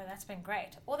 that's been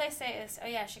great. All they say is, oh,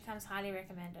 yeah, she comes highly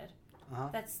recommended.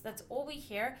 That's all we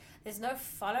hear. There's no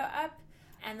follow-up,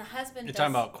 and the husband You're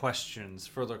talking about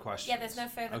further questions. Yeah, there's no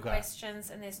further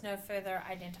questions, and there's no further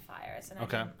identifiers, and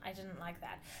I didn't like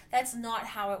that. That's not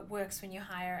how it works when you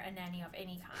hire a nanny of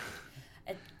any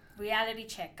kind. Reality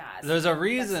check, guys. There's a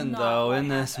reason, though, in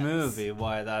this movie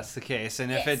why that's the case,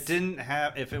 and if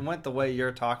it went the way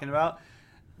you're talking about,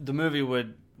 the movie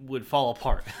would would fall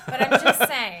apart. But I'm just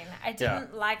saying, I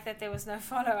didn't like that there was no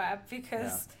follow-up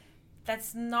because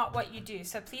that's not what you do.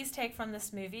 So please take from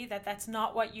this movie that that's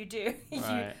not what you do.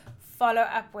 You follow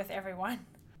up with everyone.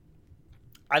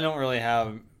 I don't really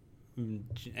have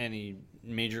any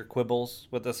major quibbles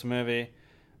with this movie,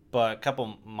 but a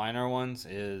couple minor ones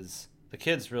is the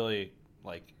kids really,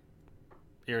 like,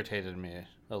 irritated me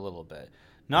a little bit.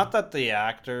 Not that the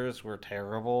actors were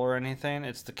terrible or anything,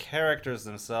 it's the characters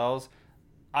themselves.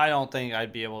 I don't think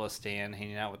I'd be able to stand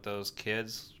hanging out with those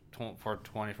kids for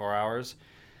 24 hours.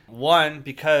 One,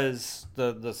 because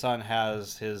the son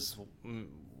has his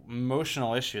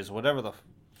emotional issues, whatever the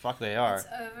fuck they are. It's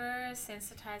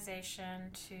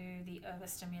oversensitization to the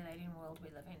overstimulating world we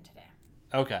live in today.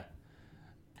 Okay.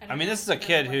 I mean, this is a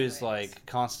kid who's, like,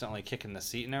 constantly kicking the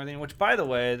seat and everything, which, by the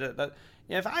way,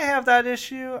 if I have that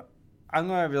issue, I'm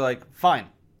going to be like, fine,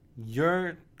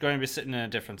 you're going to be sitting in a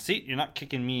different seat. You're not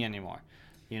kicking me anymore,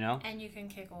 you know? And you can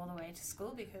kick all the way to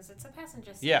school because it's a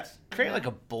passenger seat. Yeah, create like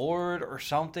a board or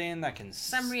something that can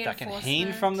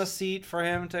hang from the seat for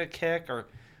him to kick or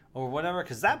whatever.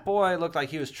 Because that boy looked like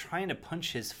he was trying to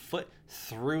punch his foot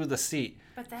through the seat.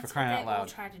 But that's for crying what out they loud. all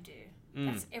try to do.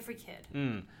 That's every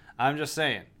kid. I'm just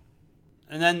saying.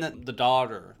 And then the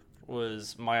daughter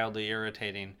was mildly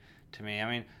irritating to me.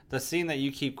 I mean, the scene that you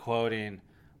keep quoting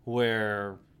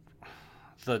where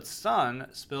the son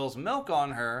spills milk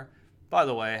on her, by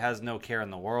the way, has no care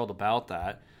in the world about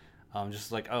that.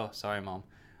 Just like, oh, sorry, Mom.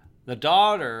 The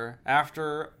daughter,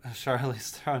 after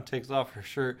Charlize Theron takes off her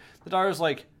shirt, the daughter's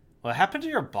like, what happened to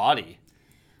your body?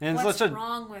 And What's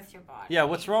wrong with your body? Yeah,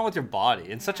 what's wrong with your body?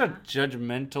 In such a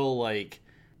judgmental, like,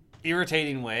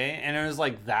 irritating way. And it was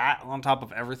like that on top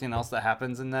of everything else that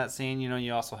happens in that scene. You know,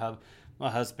 you also have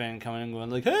my husband coming and going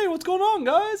like, hey, what's going on,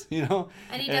 guys? You know?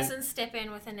 And he doesn't step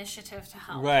in with initiative to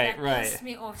help. Right. That pissed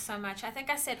me off so much. I think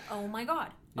I said, oh my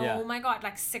God. Oh my God,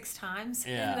 like 6 times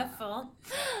in the film.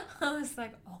 I was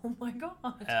like, oh my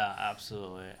God. Yeah,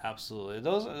 absolutely.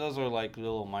 Those are like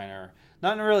little minor,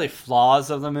 not really flaws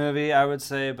of the movie, I would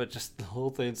say, but just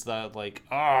little things that like,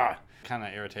 kind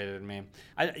of irritated me.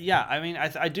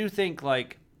 I do think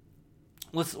like,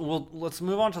 let's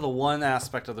move on to the one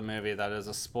aspect of the movie that is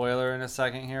a spoiler in a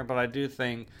second here, but I do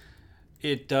think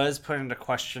it does put into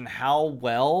question how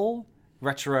well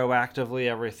retroactively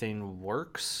everything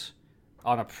works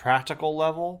on a practical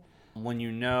level when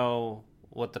you know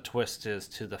what the twist is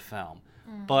to the film.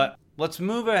 But let's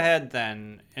move ahead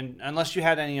then, and unless you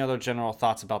had any other general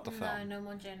thoughts about the film. No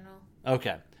more general.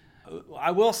 Okay. I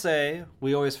will say,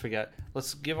 we always forget,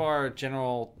 let's give our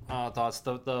general thoughts.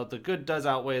 The good does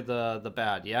outweigh the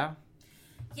bad, yeah?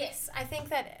 Yes, I think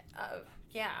that,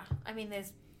 I mean,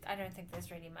 I don't think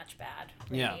there's really much bad,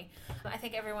 really. Yeah. I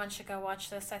think everyone should go watch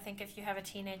this. I think if you have a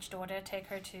teenage daughter, take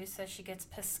her too so she gets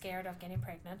pissed scared of getting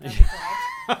pregnant. That'd be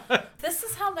great. This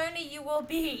is how lonely you will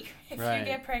be if you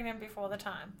get pregnant before the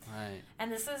time. Right.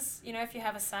 And this is, if you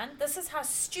have a son, this is how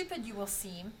stupid you will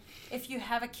seem if you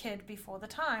have a kid before the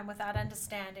time without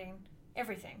understanding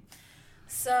everything.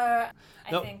 So,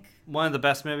 I think... One of the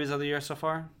best movies of the year so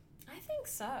far? I think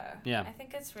so. Yeah. I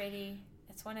think it's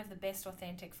one of the best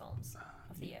authentic films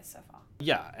of the year so far.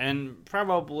 Yeah, and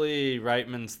probably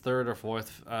Reitman's third or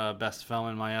fourth best film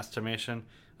in my estimation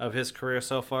of his career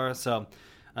so far. So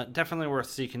definitely worth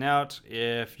seeking out.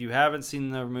 If you haven't seen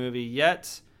the movie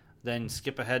yet, then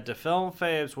skip ahead to Film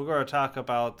Faves. We're going to talk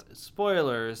about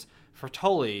spoilers for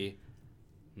Tully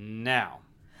now.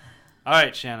 All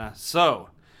right, Shanna. So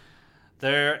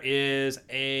there is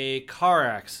a car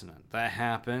accident that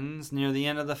happens near the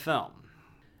end of the film.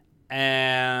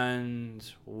 And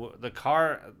the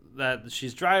car that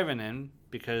she's driving in,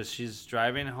 because she's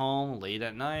driving home late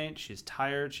at night, she's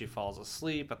tired, she falls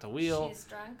asleep at the wheel. She's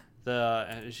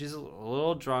drunk? She's a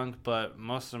little drunk, but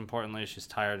most importantly, she's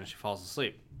tired and she falls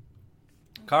asleep.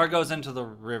 Okay. Car goes into the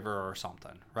river or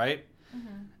something, right?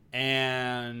 Mm-hmm.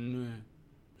 And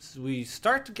we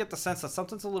start to get the sense that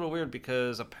something's a little weird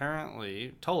because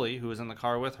apparently Tully, who was in the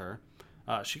car with her,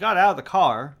 she got out of the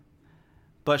car,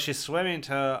 but she's swimming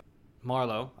to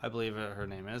Marlo, I believe her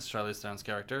name is, Charlize Theron's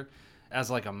character, as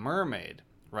like a mermaid,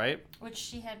 right? Which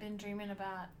she had been dreaming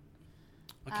about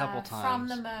a couple times. From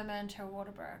the moment her water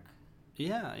broke.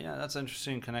 Yeah, that's an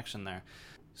interesting connection there.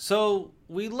 So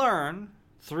we learn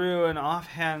through an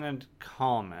offhanded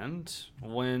comment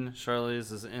when when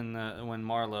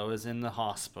Marlo is in the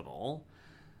hospital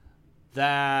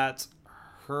that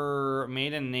her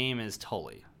maiden name is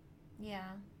Tully.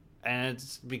 Yeah. And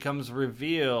it becomes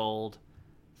revealed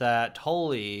that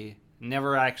Tully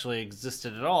never actually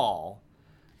existed at all,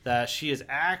 that she is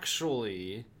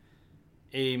actually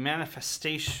a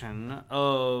manifestation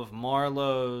of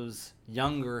Marlowe's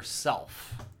younger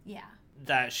self Yeah.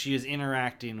 that she is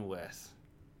interacting with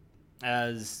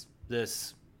as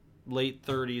this late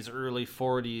 30s, early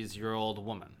 40s-year-old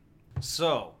woman.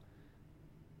 So,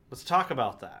 let's talk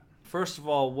about that. First of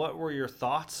all, what were your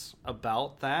thoughts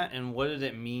about that, and what did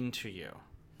it mean to you?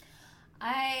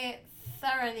 I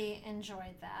thoroughly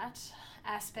enjoyed that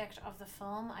aspect of the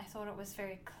film. I thought it was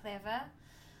very clever.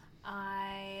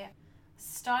 I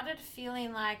started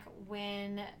feeling like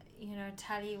when,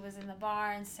 Tully was in the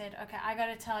bar and said, okay, I got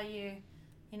to tell you,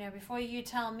 before you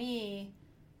tell me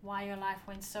why your life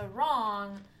went so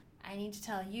wrong, I need to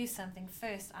tell you something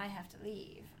first. I have to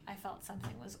leave. I felt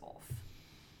something was off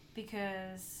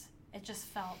because it just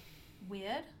felt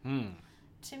weird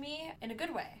to me in a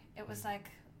good way. It was like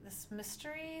this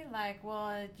mystery, like,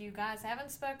 well, you guys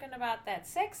haven't spoken about that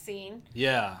sex scene.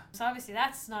 Yeah. So obviously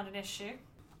that's not an issue.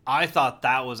 I thought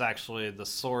that was actually the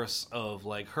source of,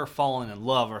 like, her falling in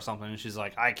love or something. And she's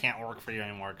like, I can't work for you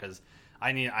anymore because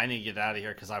I need to get out of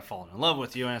here because I've fallen in love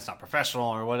with you and it's not professional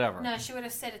or whatever. No, she would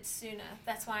have said it sooner.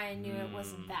 That's why I knew it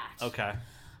wasn't that. Okay.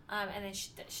 And then she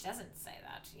doesn't say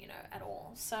that, at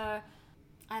all. So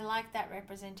I like that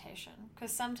representation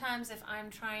because sometimes if I'm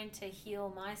trying to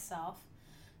heal myself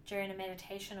during a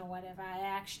meditation or whatever, I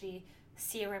actually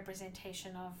see a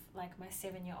representation of, like, my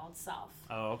 7-year-old self.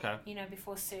 Oh, okay.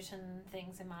 Before certain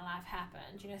things in my life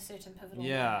happened, certain pivotal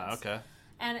Yeah, moments. okay.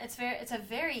 And it's a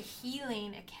very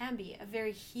healing, it can be a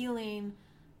very healing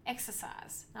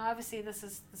exercise. Now, obviously, this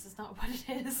is not what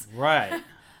it is. Right,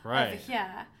 right. Over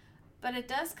here. But it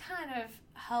does kind of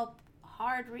help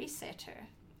hard reset her,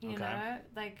 you know?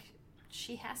 Like,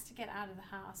 she has to get out of the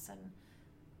house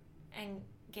and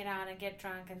get out and get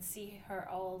drunk and see her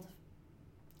old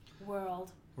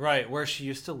world. Right, where she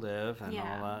used to live and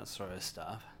Yeah. all that sort of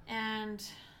stuff. And,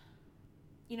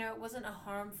 it wasn't a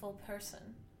harmful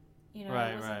person.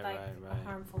 Right, it wasn't right, a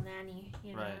harmful nanny,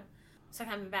 Right. So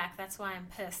coming back, that's why I'm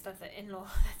pissed that the in-law,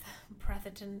 that the brother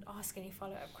didn't ask any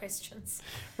follow-up questions.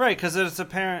 Right, because it's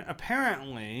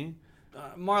apparently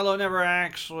Marlowe never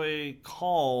actually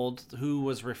called who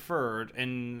was referred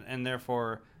and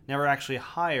therefore never actually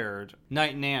hired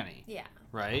night nanny. Yeah.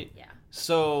 Right? Yeah.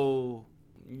 So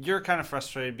you're kind of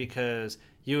frustrated because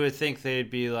you would think they'd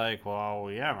be like, well,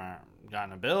 we haven't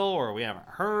gotten a bill or we haven't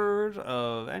heard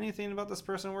of anything about this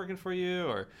person working for you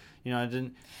or, I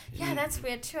didn't... Yeah, that's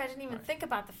weird too. I didn't even think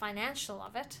about the financial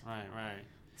of it. Right.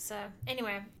 So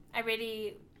anyway, I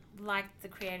really liked the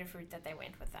creative route that they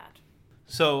went with that.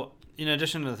 So, in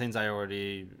addition to the things I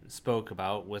already spoke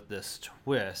about with this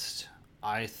twist,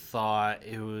 I thought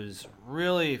it was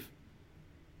really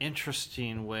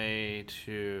interesting way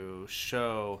to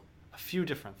show a few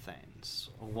different things.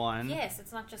 One... Yes,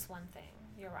 it's not just one thing.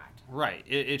 You're right. Right.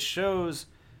 It shows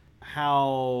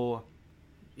how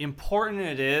important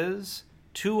it is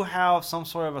to have some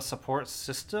sort of a support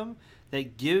system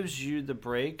that gives you the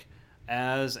break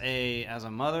as a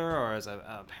mother or as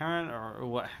a parent or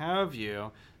what have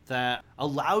you, that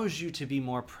allows you to be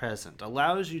more present,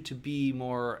 allows you to be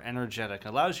more energetic,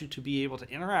 allows you to be able to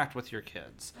interact with your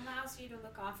kids. Allows you to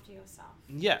look after yourself.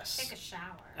 Yes. Take a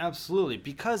shower. Absolutely.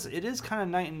 Because it is kind of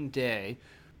night and day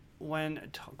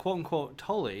when, quote-unquote,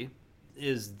 Tully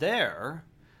is there.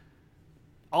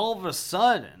 All of a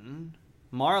sudden,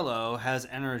 Marlowe has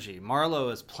energy. Marlowe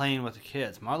is playing with the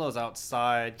kids. Marlowe's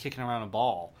outside kicking around a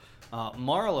ball.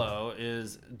 Marlowe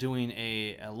is doing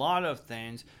a lot of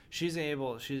things. She's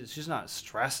not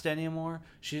stressed anymore.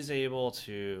 She's able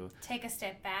to take a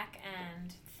step back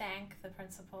and thank the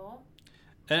principal.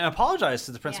 And apologize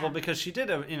to the principal because she did,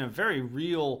 in a very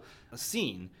real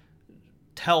scene,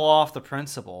 tell off the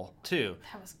principal, too.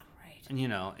 That was great.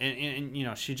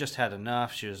 And, she just had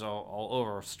enough. She was all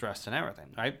over stressed and everything,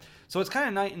 right? So it's kind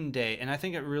of night and day. And I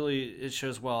think it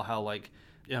shows well how, like,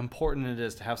 important it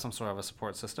is to have some sort of a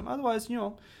support system. Otherwise,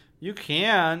 you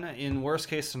can, in worst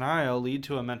case scenario, lead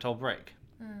to a mental break.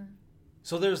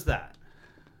 So there's that.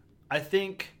 I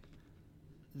think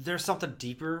there's something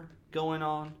deeper going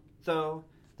on, though,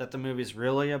 that the movie's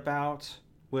really about,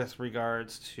 with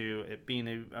regards to it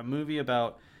being a movie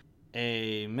about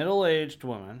a middle-aged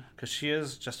woman, because she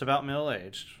is just about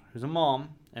middle-aged, who's a mom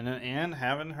and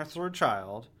having her third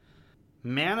child,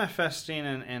 manifesting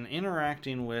and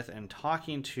interacting with and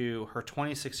talking to her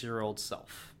 26-year-old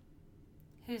self.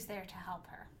 Who's there to help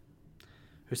her.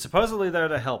 Who's supposedly there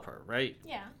to help her, right?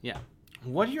 Yeah. Yeah.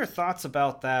 What are your thoughts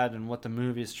about that and what the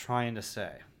movie is trying to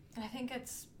say? I think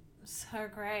it's so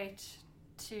great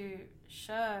to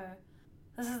show...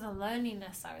 This is the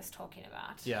loneliness I was talking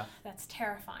about. Yeah. That's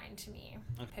terrifying to me,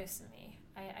 personally.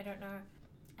 I don't know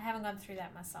I haven't gone through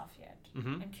that myself yet.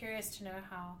 Mm-hmm. I'm curious to know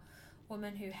how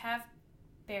women who have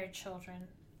bared children,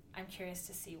 I'm curious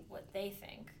to see what they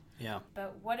think. Yeah.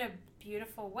 But what a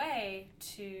beautiful way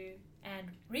to, and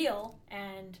real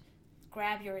and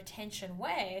grab your attention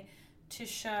way to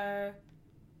show,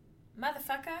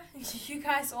 motherfucker, you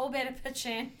guys all better pitch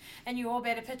in, and you all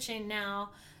better pitch in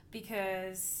now,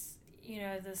 because,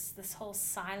 this whole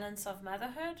silence of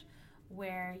motherhood,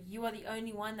 where you are the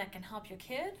only one that can help your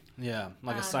kid. Yeah,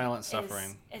 like a silent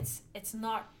suffering. It's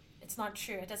not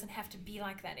true. It doesn't have to be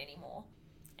like that anymore.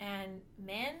 And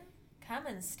men, come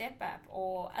and step up,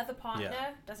 or other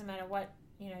partner, doesn't matter what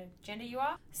gender you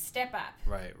are, step up.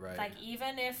 Right. Like,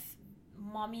 even if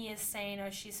mommy is saying, oh,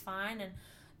 she's fine, and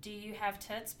do you have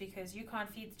tits because you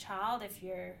can't feed the child if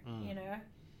you're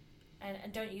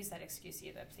and don't use that excuse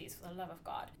either, please, for the love of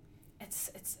God. It's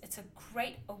a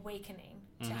great awakening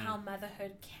to how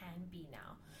motherhood can be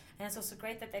now. And it's also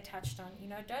great that they touched on,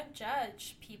 don't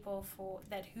judge people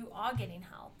who are getting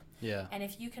help. Yeah. And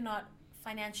if you cannot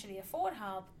financially afford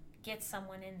help, get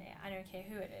someone in there. I don't care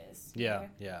who it is.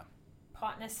 Yeah.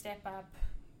 Partner step up,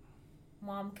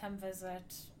 mom come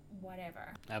visit,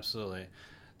 whatever. Absolutely.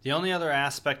 The only other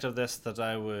aspect of this that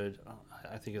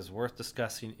I think is worth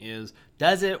discussing is,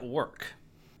 does it work?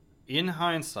 In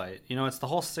hindsight, it's the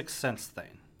whole Sixth Sense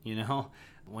thing.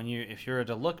 If you were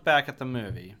to look back at the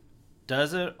movie,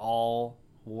 does it all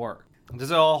work?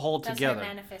 Does it all hold together? Does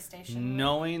her manifestation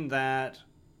knowing that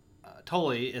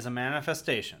Tully is a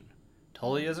manifestation,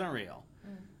 Tully isn't real.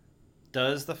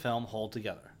 Does the film hold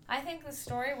together? I think the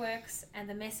story works and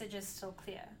the message is still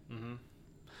clear. Mm-hmm.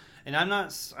 And I'm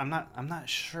not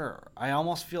sure. I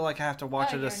almost feel like I have to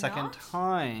watch it a second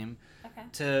time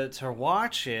to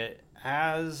watch it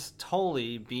as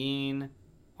Tully being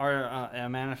a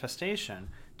manifestation,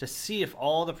 to see if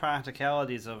all the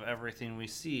practicalities of everything we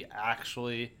see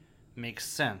actually makes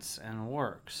sense and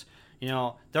works.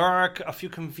 There are a few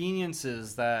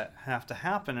conveniences that have to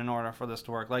happen in order for this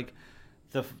to work, like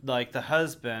the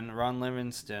husband, Ron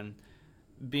Livingston,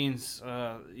 being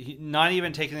not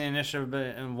even taking the initiative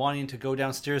and wanting to go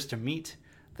downstairs to meet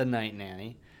the night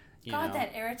nanny.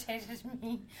 That irritated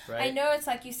me. Right? I know it's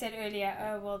like you said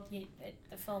earlier,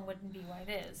 the film wouldn't be what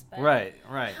it is. But right.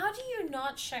 How do you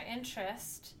not show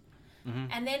interest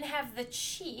and then have the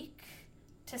cheek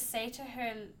to say to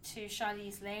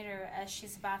Charlize later, as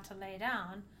she's about to lay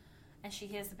down, and she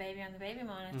hears the baby on the baby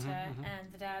monitor,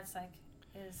 and the dad's like,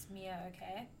 is Mia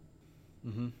okay?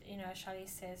 Charlize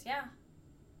says, yeah.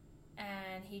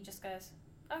 And he just goes,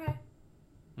 okay.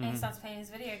 And he starts playing his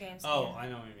video games. Oh, I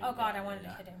know what you mean. Oh, God, I wanted to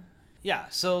hit him. Yeah,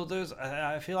 so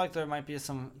I feel like there might be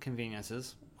some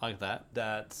conveniences like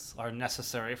that are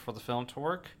necessary for the film to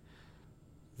work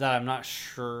that I'm not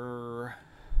sure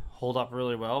hold up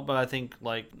really well. But I think,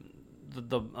 like,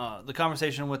 the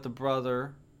conversation with the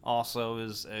brother also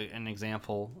is an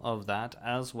example of that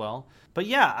as well. But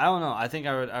yeah, I don't know. I think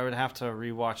I would have to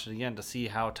rewatch it again to see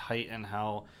how tight and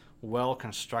how well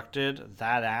constructed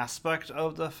that aspect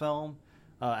of the film,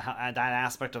 that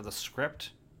aspect of the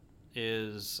script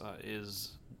is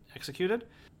executed.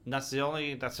 And that's the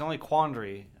only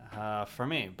quandary for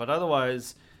me. But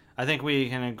otherwise, I think we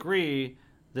can agree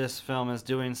this film is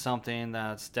doing something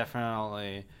that's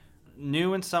definitely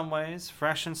new in some ways,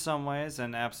 fresh in some ways,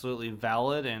 and absolutely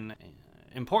valid and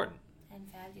important. And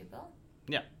valuable.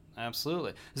 Yeah,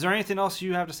 absolutely. Is there anything else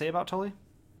you have to say about Tully?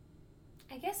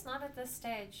 I guess not at this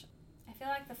stage. I feel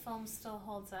like the film still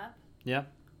holds up. Yeah.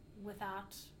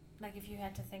 Without, like, if you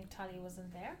had to think Tully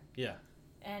wasn't there. Yeah.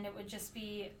 And it would just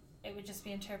be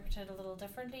interpreted a little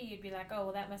differently. You'd be like, oh,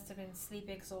 well, that must have been sleep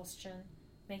exhaustion,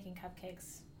 making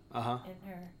cupcakes in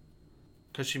her.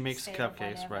 Because she makes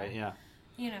cupcakes, right? Yeah.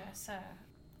 So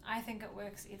I think it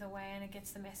works either way, and it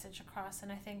gets the message across.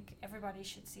 And I think everybody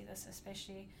should see this,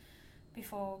 especially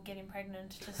before getting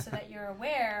pregnant, just so that you're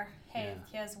aware, hey,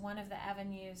 here's one of the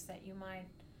avenues that you might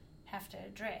have to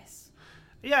address.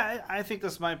 Yeah, I think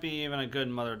this might be even a good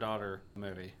mother-daughter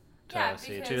movie to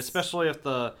see too, especially if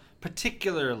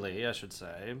particularly, I should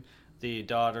say, the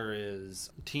daughter is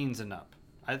teens and up.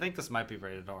 I think this might be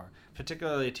rated R,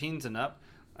 particularly teens and up,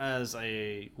 as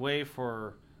a way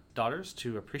for daughters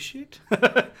to appreciate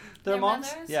their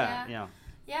moms. Mothers, yeah.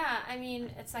 Yeah, I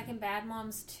mean, it's like in Bad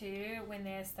Moms too, when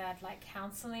there's that, like,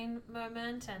 counseling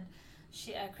moment, and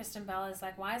Kristen Bell is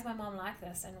like, why is my mom like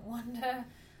this? And Wanda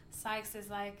Sykes is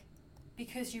like,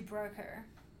 because you broke her.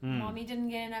 Mommy didn't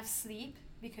get enough sleep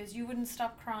because you wouldn't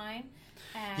stop crying.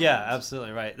 And yeah,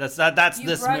 absolutely right. That's this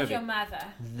movie. You broke your mother.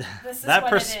 This is that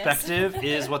what perspective it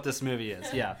is. is what this movie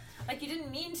is. Yeah. Like, you didn't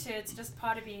mean to. It's just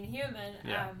part of being human.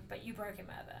 But you broke your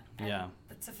mother. And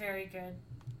that's a very good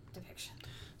depiction.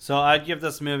 So I'd give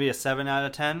this movie a 7 out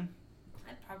of 10.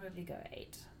 I'd probably go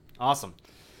 8. Awesome.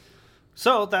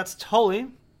 So that's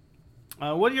Tully.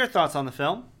 What are your thoughts on the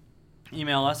film?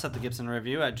 Email us at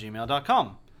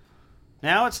thegibsonreview@gmail.com.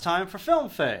 Now it's time for Film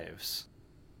Faves.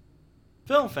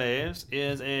 Film Faves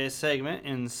is a segment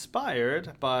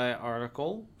inspired by an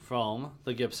article from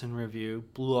the Gibson Review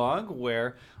blog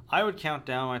where I would count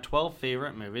down my 12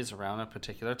 favorite movies around a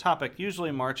particular topic,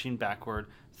 usually marching backward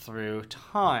through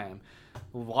time.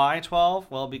 Why 12?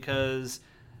 Well, because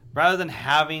rather than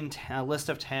having a list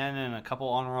of 10 and a couple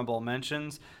honorable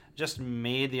mentions, just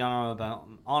made the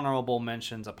honorable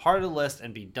mentions a part of the list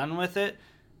and be done with it.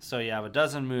 So you have a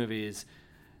dozen movies.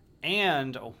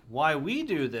 And why we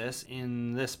do this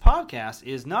in this podcast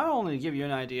is not only to give you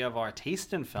an idea of our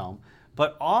taste in film,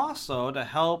 but also to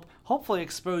help hopefully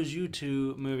expose you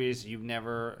to movies you've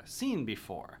never seen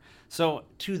before. So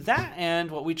to that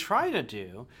end, what we try to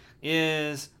do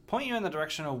is point you in the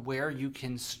direction of where you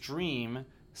can stream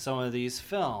some of these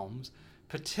films,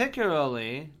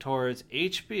 particularly towards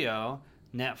HBO,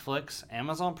 Netflix,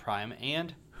 Amazon Prime,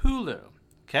 and Hulu.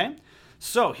 Okay?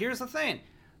 So here's the thing.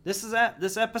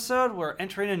 This episode, we're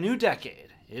entering a new decade.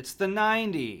 It's the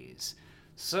 90s.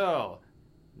 So,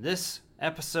 this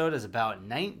episode is about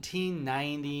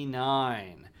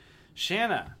 1999.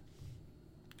 Shanna,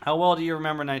 how well do you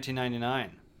remember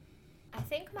 1999? I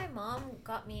think my mom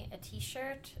got me a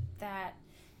t-shirt that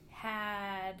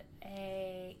had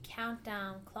a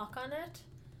countdown clock on it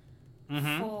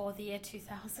for the year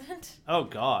 2000. Oh,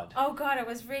 God. Oh, God, it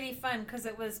was really fun because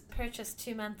it was purchased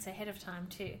 2 months ahead of time,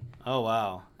 too. Oh,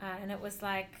 wow. And it was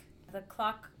like the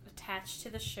clock attached to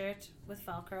the shirt with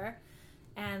Velcro,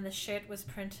 and the shirt was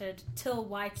printed till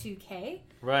Y2K.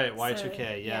 Right,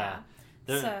 Y2K, yeah.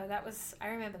 So that was, I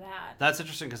remember that. That's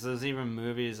interesting because there's even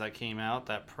movies that came out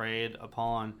that preyed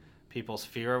upon people's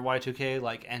fear of Y2K,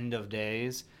 like End of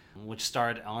Days, which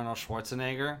starred Arnold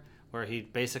Schwarzenegger, where he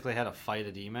basically had to fight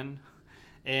a demon.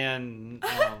 And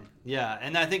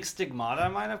and I think Stigmata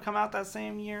might have come out that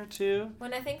same year too.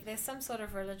 When I think there's some sort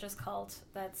of religious cult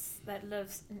that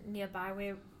lives nearby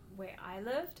where I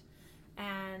lived,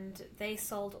 and they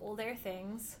sold all their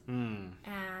things,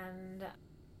 and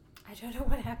I don't know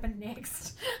what happened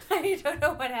next. I don't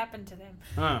know what happened to them.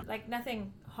 Like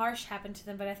nothing harsh happened to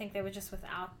them, but I think they were just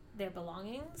without their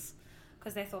belongings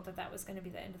because they thought that was going to be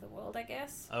the end of the world, I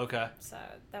guess. Okay. So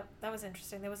that was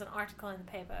interesting. There was an article in the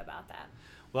paper about that.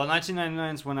 Well,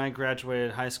 1999 is when I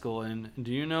graduated high school, and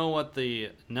do you know what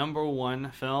the number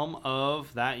one film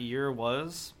of that year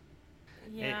was?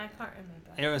 Yeah, I can't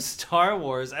remember. It was Star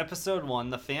Wars Episode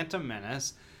 1, The Phantom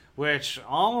Menace, which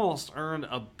almost earned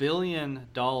 $1 billion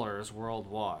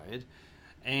worldwide.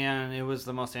 And it was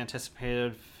the most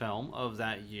anticipated film of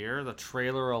that year. The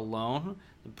trailer alone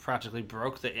practically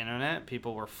broke the internet.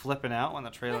 People were flipping out when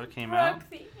the trailer came out. Broke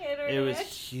the internet. It was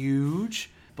huge.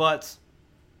 But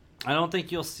I don't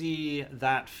think you'll see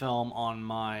that film on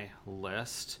my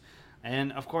list.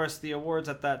 And, of course, the awards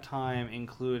at that time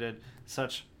included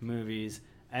such movies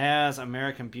as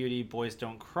American Beauty, Boys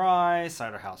Don't Cry,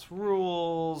 Cider House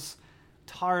Rules,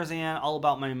 Tarzan, All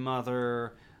About My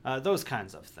Mother, those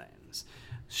kinds of things.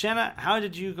 Shanna, how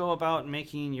did you go about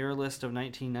making your list of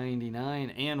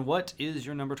 1999, and what is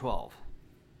your number 12?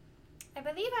 I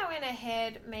believe I went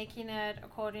ahead making it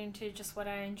according to just what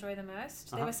I enjoy the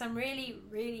most. There were some really,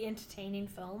 really entertaining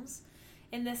films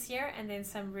in this year, and then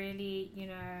some really,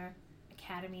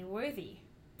 Academy-worthy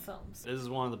films. This is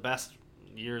one of the best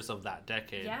years of that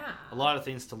decade. Yeah. A lot of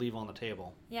things to leave on the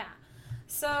table. Yeah.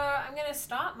 So I'm going to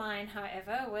start mine,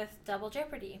 however, with Double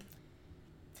Jeopardy.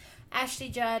 Ashley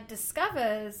Judd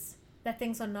discovers that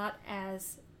things are not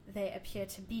as they appear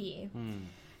to be.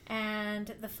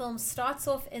 And the film starts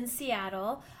off in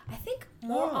Seattle, I think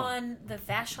more on the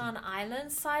Vashon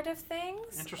Island side of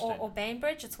things. Interesting. Or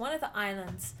Bainbridge. It's one of the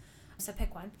islands. So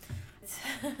pick one.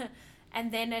 And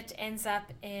then it ends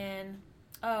up in,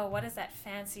 what is that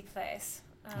fancy place?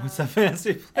 What's that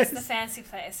fancy place? It's the fancy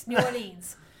place, New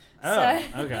Orleans.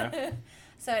 Okay.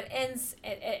 So it ends.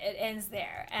 It ends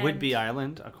there. And Whidbey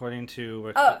Island, according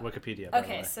to Wikipedia.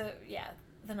 Okay, so yeah,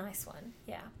 the nice one.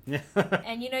 Yeah.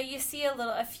 And you see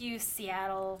a few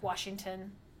Seattle,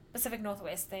 Washington, Pacific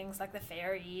Northwest things like the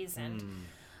ferries and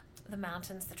the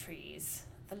mountains, the trees,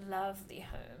 the lovely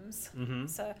homes.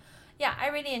 So yeah, I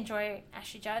really enjoy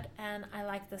Ashley Judd, and I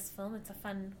like this film. It's a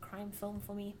fun crime film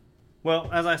for me. Well,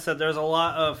 as I said, there's a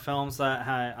lot of films that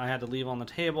I had to leave on the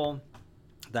table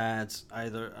that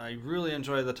either I really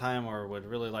enjoyed the time or would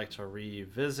really like to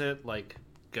revisit, like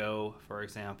Go, for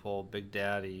example, Big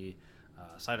Daddy,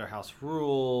 Cider House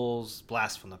Rules,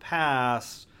 Blast from the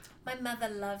Past, My mother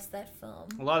loves that film.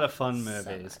 A lot of fun So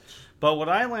movies. much. But what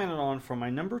I landed on for my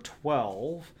number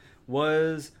 12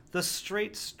 was The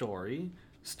Straight Story,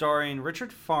 starring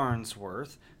Richard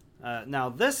Farnsworth. Now,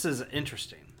 this is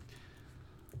interesting.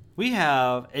 We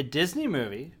have a Disney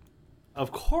movie,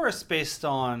 of course based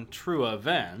on true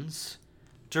events,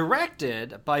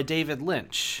 directed by David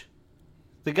Lynch,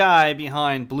 the guy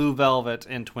behind Blue Velvet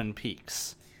and Twin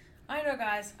Peaks. I know,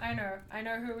 guys. I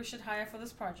know who we should hire for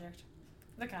this project.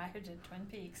 The guy who did Twin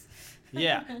Peaks.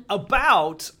 Yeah,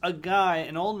 about a guy,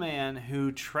 an old man,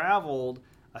 who traveled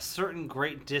a certain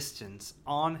great distance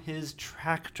on his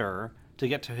tractor to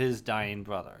get to his dying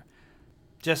brother.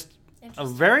 Just a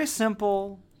Interesting. very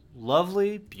simple,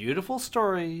 lovely, beautiful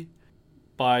story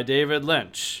by David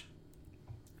Lynch.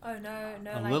 Oh, no.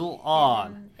 A like little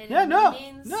odd. hidden Yeah, no,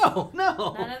 meanings? no.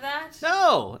 None of that?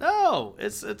 No.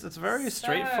 It's very So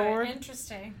straightforward.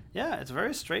 Interesting. Yeah, it's a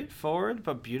very straightforward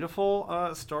but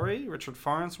beautiful story. Richard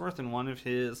Farnsworth, in one of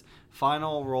his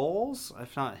final roles,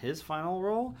 if not his final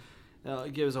role,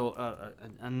 gives a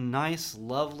nice,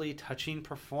 lovely, touching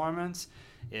performance.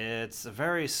 It's a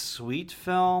very sweet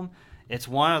film. It's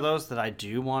one of those that I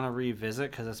do want to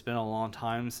revisit because it's been a long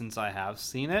time since I have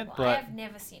seen it. Well, but I have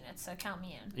never seen it, so count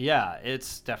me in. yeah,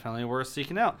 it's definitely worth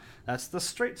seeking out. That's The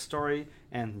Straight Story,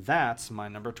 and that's my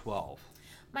number 12.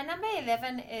 My number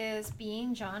 11 is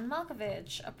Being John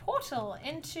Malkovich. A portal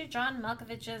into John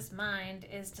Malkovich's mind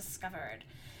is discovered,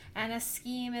 and a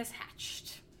scheme is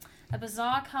hatched. A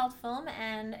bizarre cult film,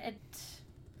 and it's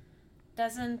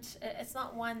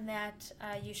not one that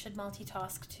you should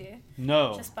multitask to.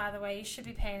 No. Just by the way, you should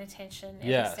be paying attention every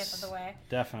Yes. step of the way.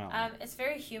 Definitely. It's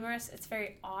very humorous. It's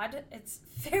very odd. It's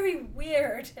very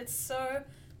weird. It's so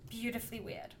beautifully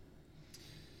weird.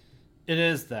 It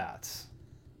is that.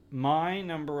 My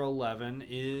number 11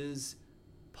 is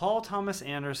Paul Thomas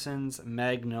Anderson's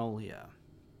Magnolia.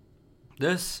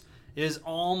 This is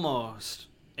almost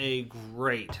a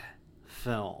great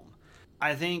film.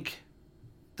 I think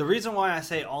the reason why I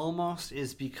say almost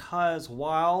is because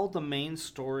while the main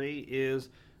story is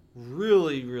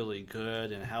really, really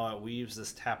good and how it weaves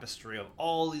this tapestry of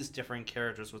all these different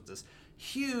characters with this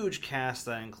huge cast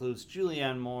that includes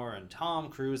Julianne Moore and Tom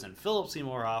Cruise and Philip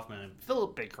Seymour Hoffman and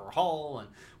Philip Baker Hall and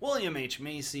William H.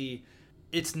 Macy,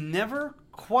 it's never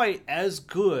quite as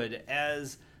good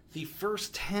as the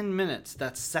first 10 minutes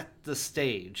that set the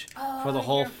stage for the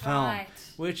whole you're film, right.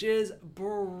 which is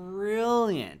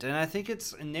brilliant. And I think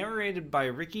it's narrated by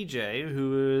Ricky Jay,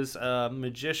 who is a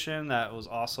magician that was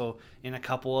also in a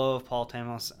couple of Paul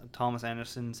Thomas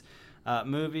Anderson's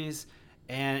movies.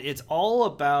 And it's all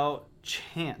about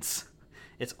chance.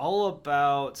 It's all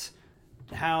about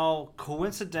how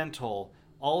coincidental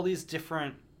all these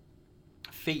different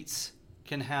fates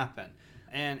can happen.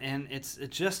 And it's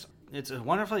a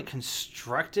wonderfully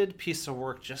constructed piece of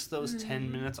work, just those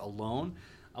 10 minutes alone.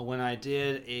 When I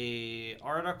did a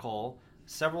article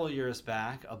several years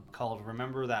back called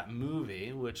Remember That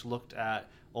Movie, which looked at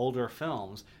older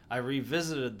films, I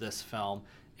revisited this film,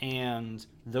 and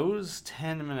those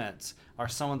 10 minutes are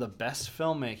some of the best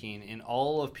filmmaking in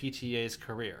all of PTA's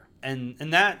career. And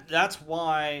that's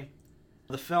why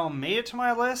the film made it to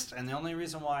my list, and the only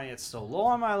reason why it's so low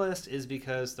on my list is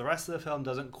because the rest of the film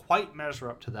doesn't quite measure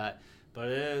up to that, but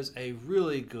it is a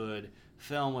really good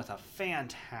film with a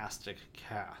fantastic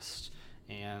cast.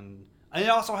 And it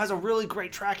also has a really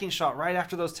great tracking shot right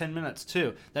after those 10 minutes,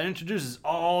 too, that introduces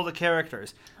all the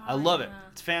characters. I love it.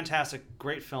 It's fantastic.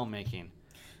 Great filmmaking.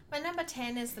 My number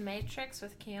 10 is The Matrix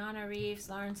with Keanu Reeves,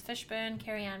 Lawrence Fishburne,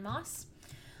 Carrie-Anne Moss.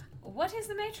 What is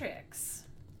The Matrix?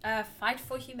 A fight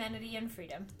for humanity and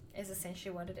freedom is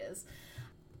essentially what it is.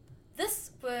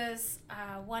 This was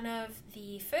one of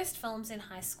the first films in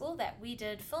high school that we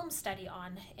did film study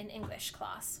on in English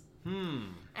class.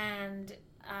 And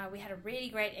we had a really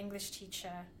great English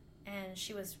teacher, and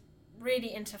she was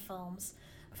really into films.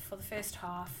 For the first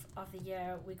half of the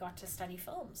year, we got to study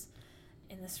films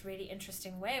in this really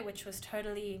interesting way, which was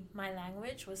totally my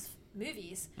language, was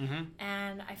movies.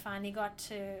 And I finally got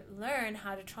to learn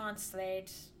how to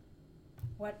translate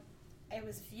what I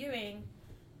was viewing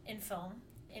in film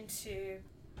into,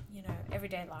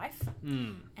 everyday life,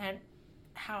 and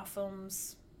how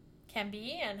films can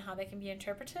be and how they can be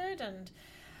interpreted. And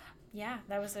yeah,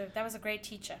 that was a great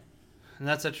teacher. And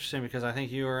that's interesting because I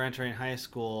think you were entering high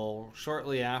school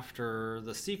shortly after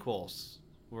the sequels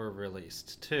were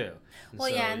released too.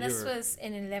 And this was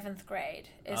in 11th grade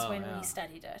is when we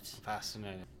studied it.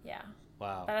 Fascinating. Yeah.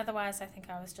 Wow. But otherwise, I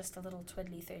think I was just a little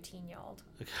twiddly 13-year-old.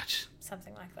 Gotcha.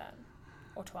 Something like that.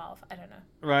 or 12. I don't know.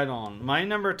 Right on. My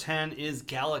number 10 is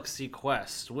Galaxy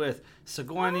Quest with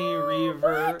Sigourney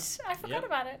Weaver. What? I forgot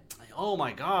about it. Oh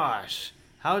my gosh.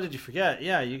 How did you forget?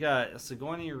 Yeah, you got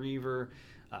Sigourney Weaver,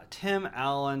 Tim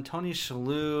Allen, Tony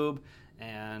Shalhoub,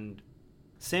 and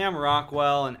Sam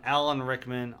Rockwell and Alan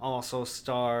Rickman also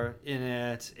star in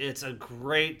it. It's a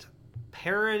great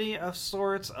parody of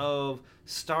sorts of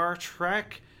Star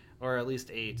Trek, or at least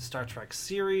a Star Trek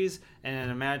series, and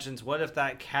it imagines what if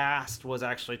that cast was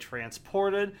actually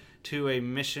transported to a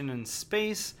mission in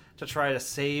space to try to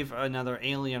save another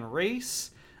alien race.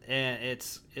 And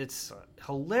it's a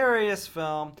hilarious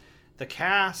film. The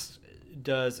cast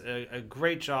does a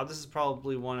great job. This is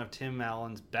probably one of Tim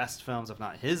Allen's best films, if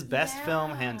not his best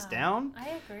film, hands down.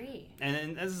 I agree.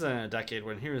 And this is in a decade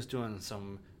when he was doing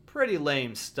some pretty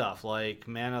lame stuff, like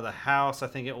Man of the House, I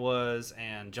think it was,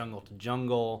 and Jungle to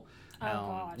Jungle.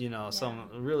 Some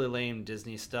really lame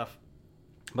Disney stuff.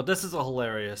 But this is a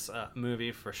hilarious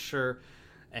movie for sure.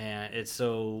 And it's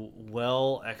so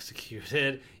well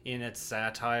executed in its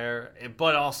satire,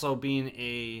 but also being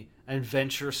an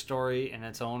adventure story in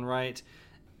its own right.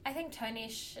 I think Tony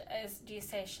do you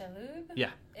say Shalhoub?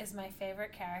 Yeah. Is my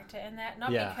favorite character in that.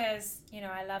 Not Yeah. because,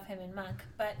 I love him in Monk,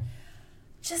 but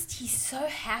just he's so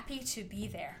happy to be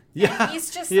there. Yeah. And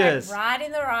he's just Yes.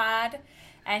 riding the ride,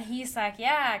 and he's like,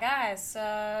 yeah, guys,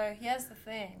 so here's the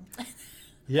thing.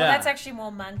 Yeah. Well, that's actually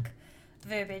more Monk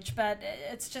verbiage, but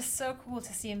it's just so cool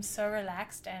to see him so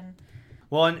relaxed. And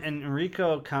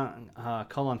Enrico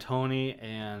Colantoni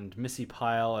and Missy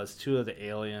Pyle as two of the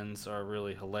aliens are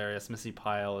really hilarious. Missy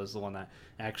Pyle is the one that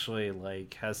actually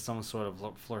has some sort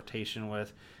of flirtation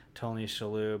with Tony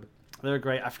Shalhoub. They're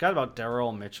great. I forgot about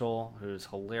Daryl Mitchell, who's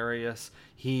hilarious.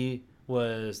 He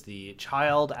was the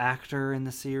child actor in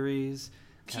the series.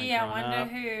 Gee, I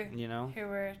wonder who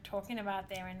we're talking about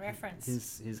there in reference.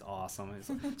 He's awesome.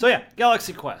 So yeah,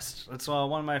 Galaxy Quest. It's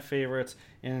one of my favorites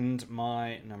and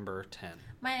my number 10.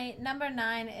 My number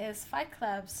 9 is Fight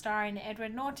Club, starring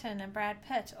Edward Norton and Brad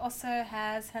Pitt. Also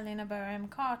has Helena Bonham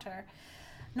Carter.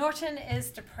 Norton is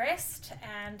depressed,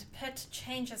 and Pitt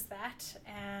changes that,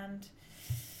 and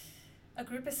a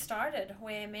group is started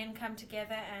where men come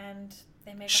together and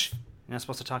they make You're not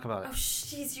supposed to talk about it. Oh,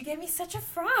 jeez, you gave me such a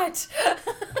fright.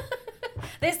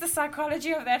 There's the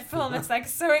psychology of that film. It's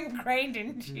so ingrained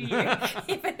into you,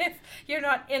 even if you're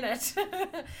not in it.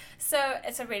 So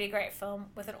it's a really great film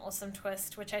with an awesome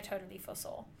twist, which I totally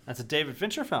foresaw. That's a David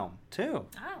Fincher film, too.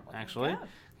 Oh, well, actually.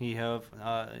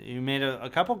 You made a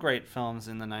couple great films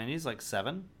in the 90s, like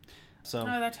Seven. So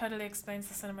that totally explains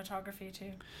the cinematography,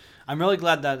 too. I'm really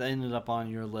glad that ended up on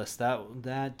your list.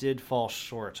 That did fall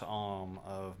short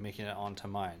of making it onto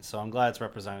mine. So I'm glad it's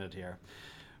represented here.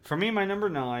 For me, my number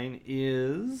 9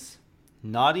 is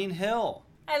Notting Hill.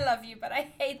 I love you, but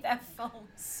I hate that film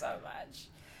so much.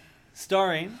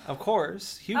 Starring, of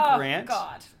course, Hugh Grant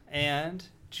and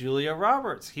Julia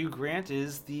Roberts. Hugh Grant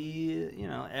is the,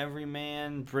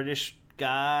 everyman British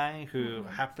guy who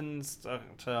happens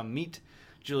to meet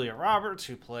Julia Roberts,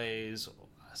 who plays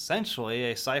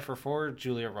essentially a cipher for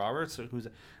Julia Roberts, who's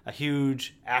a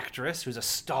huge actress, who's a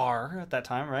star at that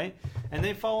time, right? And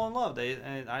they fall in love.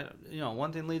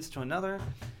 One thing leads to another.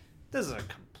 This is a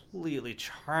completely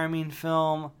charming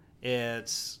film.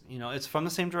 It's from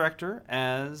the same director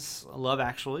as Love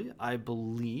Actually, I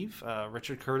believe,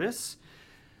 Richard Curtis.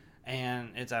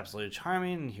 And it's absolutely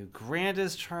charming. Hugh Grant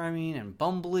is charming and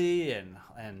bumbly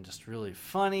and just really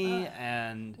funny.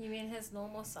 And you mean his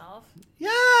normal self? Yeah,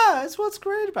 that's what's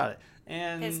great about it.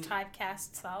 And his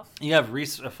typecast self. You have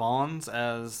Rhys Ifans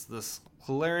as this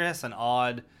hilarious and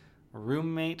odd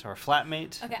roommate or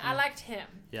flatmate. Okay, I liked him.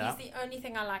 Yeah. He's the only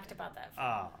thing I liked about that film.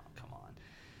 Oh, come on.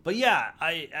 But yeah,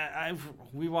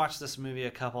 we watched this movie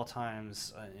a couple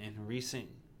times in recent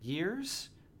years.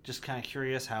 Just kind of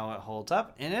curious how it holds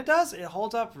up. And it does. It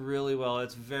holds up really well.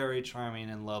 It's very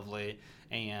charming and lovely.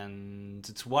 And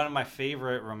it's one of my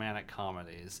favorite romantic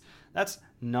comedies. That's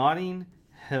Notting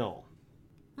Hill.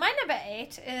 My number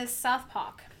 8 is South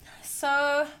Park.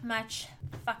 So much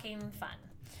fucking fun.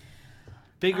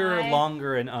 Bigger,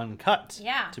 longer, and uncut.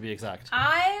 Yeah. To be exact.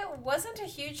 I wasn't a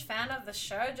huge fan of the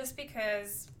show just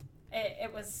because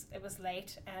it was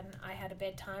late and I had a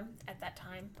bedtime at that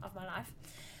time of my life.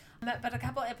 But a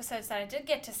couple episodes that I did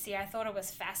get to see, I thought it was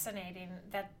fascinating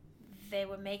that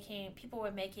people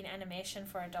were making animation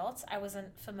for adults. I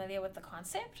wasn't familiar with the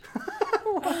concept.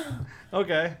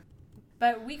 Okay.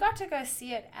 But we got to go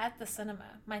see it at the cinema.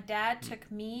 My dad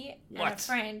took me and a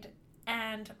friend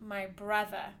and my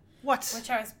brother. What? Which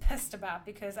I was pissed about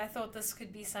because I thought this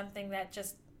could be something that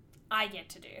just I get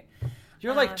to do.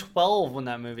 You're 12 when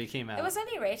that movie came out. It was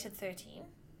only rated 13.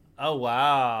 Oh,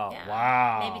 wow. Yeah,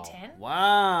 Wow. maybe 10.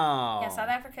 Wow. Yeah, South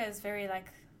Africa is very, like,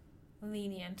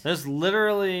 lenient. There's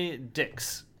literally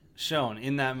dicks shown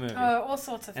in that movie. Oh, all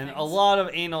sorts of and things. a lot of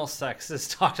anal sex is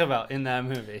talked about in that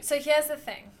movie. So here's the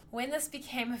thing. When this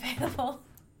became available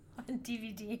on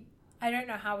DVD, I don't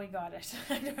know how we got it.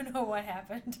 I don't know what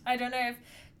happened. I don't know if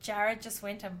Jared just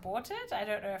went and bought it. I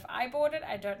don't know if I bought it.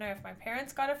 I don't know if my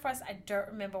parents got it for us. I don't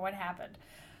remember what happened.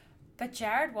 But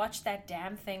Jared watched that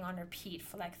damn thing on repeat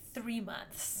for like 3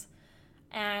 months.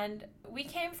 And we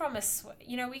came from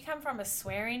we come from a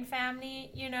swearing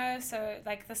family, so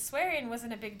like the swearing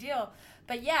wasn't a big deal.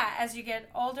 But yeah, as you get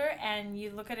older and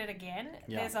you look at it again,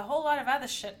 there's a whole lot of other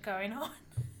shit going on.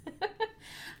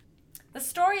 The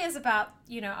story is about,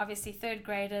 obviously third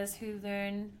graders who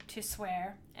learn to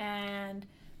swear and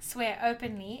swear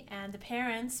openly, and the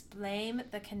parents blame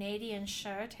the Canadian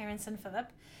show, Terrence and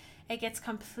Phillip. It gets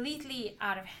completely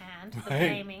out of hand, the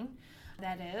blaming,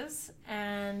 that is,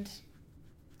 and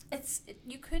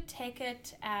you could take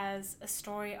it as a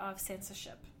story of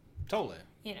censorship. Totally.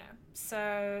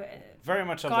 So very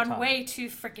much of the gone time. way too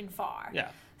freaking far. Yeah.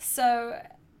 So,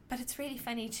 but it's really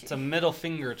funny too. It's a middle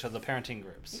finger to the parenting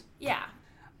groups. Yeah.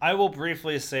 I will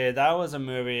briefly say that was a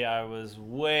movie I was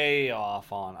way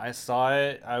off on. I saw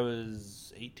it. I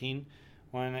was 18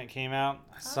 when it came out.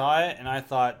 I saw it and I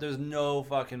thought, there's no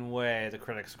fucking way the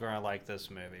critics are going to like this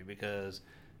movie because,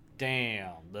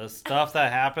 damn, the stuff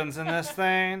that happens in this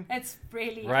thing. It's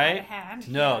really right? out of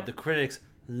hand. No, yeah. the critics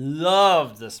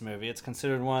loved this movie. It's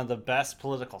considered one of the best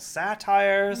political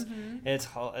satires. Mm-hmm.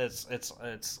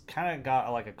 It's kind of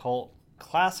got like a cult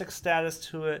classic status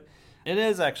to it. It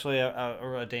is actually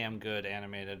a damn good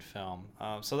animated film.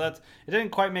 So it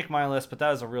didn't quite make my list, but that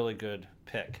was a really good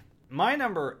pick. My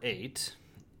number 8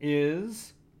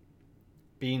 is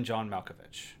Being John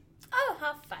Malkovich. Oh,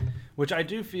 how fun. Which I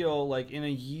do feel like in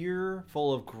a year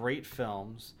full of great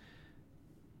films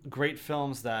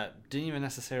that didn't even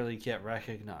necessarily get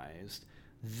recognized,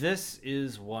 this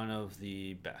is one of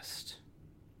the best.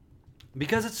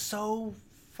 Because it's so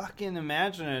fucking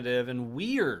imaginative and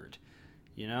weird.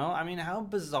 I mean, how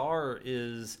bizarre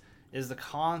is the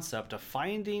concept of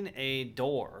finding a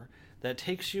door that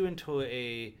takes you into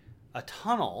a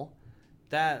tunnel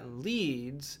that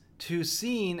leads to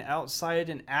seeing outside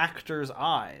an actor's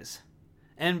eyes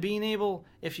and being able,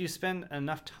 if you spend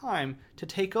enough time, to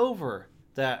take over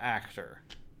that actor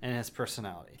and his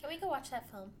personality. Can we go watch that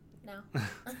film now?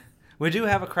 We do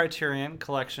have a Criterion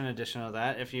Collection edition of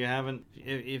that. If you haven't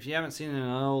seen it in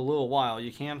a little while,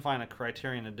 you can find a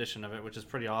Criterion edition of it, which is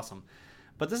pretty awesome.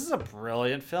 But this is a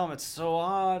brilliant film. It's so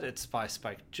odd. It's by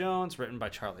Spike Jonze, written by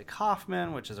Charlie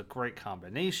Kaufman, which is a great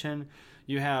combination.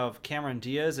 You have Cameron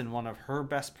Diaz in one of her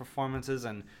best performances,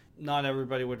 and not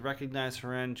everybody would recognize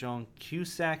her in. Joan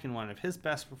Cusack in one of his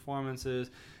best performances.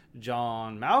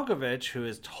 John Malkovich, who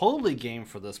is totally game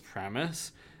for this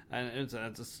premise, and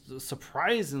it's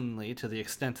surprisingly to the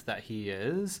extent that he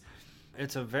is.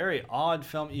 It's a very odd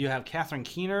film. You have Catherine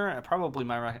Keener, probably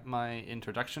my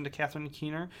introduction to Catherine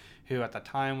Keener, who at the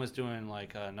time was doing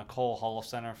like Nicole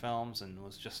Holofcener films and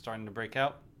was just starting to break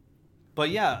out. But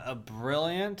yeah, a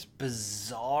brilliant,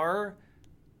 bizarre,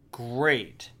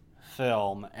 great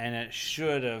film, and it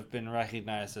should have been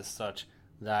recognized as such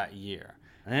that year.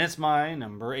 And it's my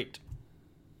number 8.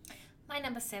 My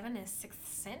number 7 is Sixth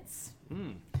Sense.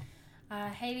 Mm.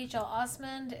 Haley Joel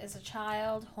Osment is a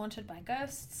child haunted by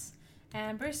ghosts,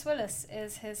 and Bruce Willis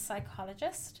is his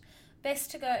psychologist.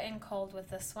 Best to go in cold with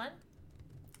this one.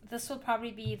 This will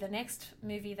probably be the next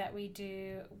movie that we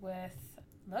do with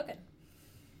Logan.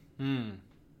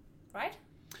 Right?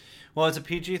 Well, it's a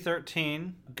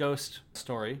PG-13 ghost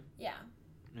story. Yeah.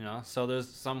 So there's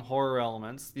some horror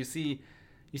elements. You see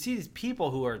these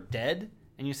people who are dead,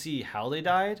 and you see how they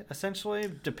died,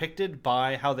 essentially, depicted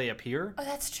by how they appear. Oh,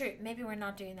 that's true. Maybe we're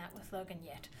not doing that with Logan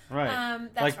yet. Right.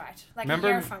 That's right. Like a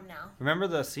year from now. Remember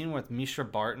the scene with Misha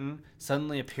Barton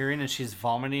suddenly appearing and she's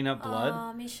vomiting up blood?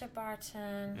 Oh, Misha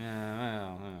Barton.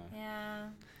 Yeah. Yeah.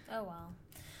 Oh, well.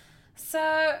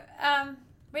 So,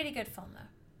 really good film, though.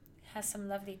 Has some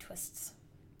lovely twists.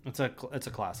 It's a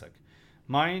classic.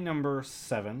 My number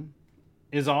 7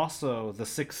 is also The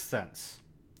Sixth Sense.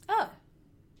 Oh.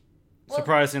 Well,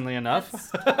 surprisingly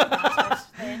enough.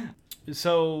 Totally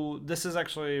So this is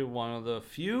actually one of the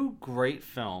few great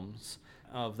films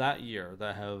of that year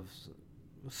that have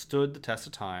stood the test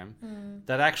of time,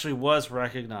 that actually was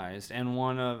recognized, and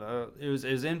one of it was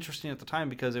interesting at the time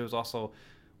because it was also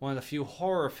one of the few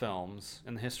horror films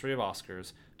in the history of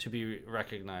Oscars to be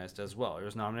recognized as well. It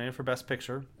was nominated for Best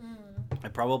Picture.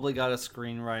 It probably got a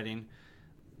screenwriting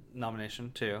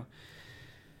nomination too.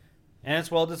 And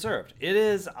it's well deserved. It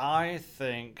is, I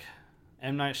think,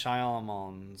 M. Night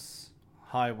Shyamalan's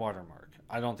high watermark.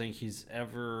 I don't think he's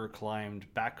ever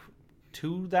climbed back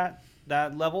to that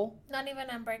level. Not even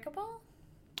Unbreakable?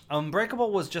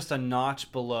 Unbreakable was just a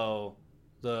notch below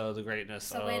the greatness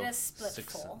So of where does Split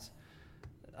Sixth fall?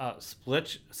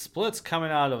 Sense. Split's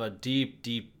coming out of a deep,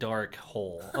 deep, dark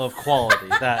hole of quality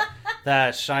that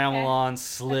Shyamalan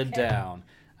slid down.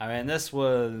 I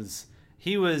mean,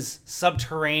 he was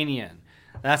subterranean.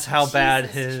 That's how bad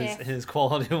his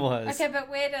quality was. Okay, but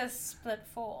where does Split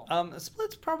fall?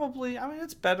 Split's probably, I mean,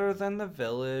 it's better than The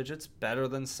Village. It's better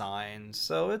than Signs.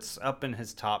 So it's up in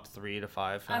his top 3 to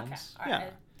 5 films. Okay, all right. Yeah.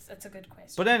 It's a good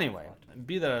question. But anyway,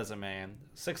 be that as it may,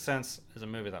 Sixth Sense is a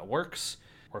movie that works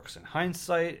in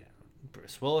hindsight.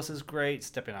 Bruce Willis is great,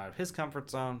 stepping out of his comfort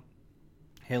zone.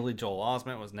 Haley Joel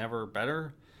Osment was never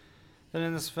better than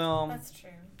in this film. That's true.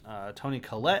 Toni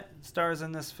Collette stars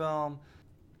in this film.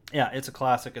 Yeah, it's a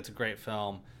classic. It's a great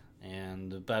film,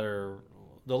 and the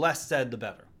less said, the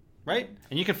better, right?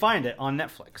 And you can find it on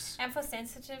Netflix. And for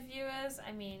sensitive viewers,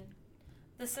 I mean,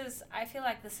 I feel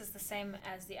like this is the same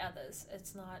as the others.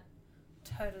 It's not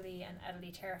totally and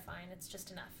utterly terrifying. It's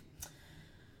just enough.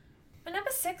 But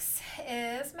number 6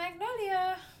 is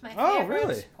Magnolia, my favorite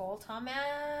really? Paul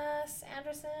Thomas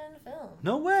Anderson film.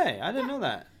 No way. I didn't know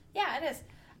that. Yeah, it is.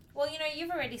 Well, you've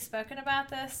already spoken about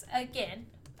this again.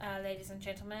 Ladies and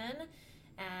gentlemen,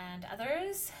 and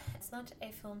others, it's not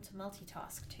a film to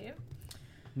multitask to.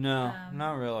 No,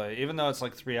 not really. Even though it's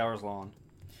like 3 hours long.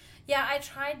 Yeah, I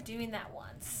tried doing that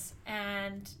once,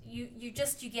 and you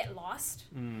get lost,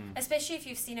 especially if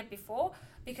you've seen it before,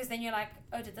 because then you're like,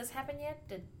 oh, did this happen yet?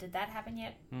 Did that happen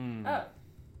yet? Oh,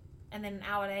 and then an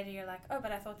hour later you're like, oh,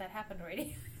 but I thought that happened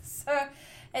already. So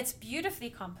it's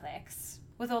beautifully complex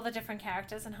with all the different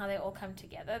characters and how they all come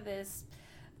together.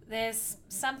 There's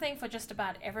something for just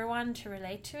about everyone to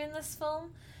relate to in this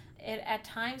film. It at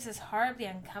times is horribly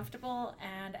uncomfortable,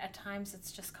 and at times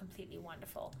it's just completely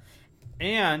wonderful.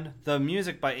 And the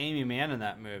music by Amy Mann in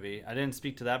that movie, I didn't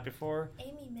speak to that before.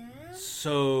 Amy Mann?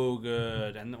 So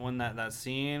good. And when that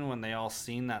scene, when they all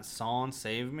sing that song,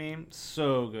 Save Me,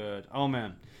 so good. Oh,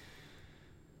 man.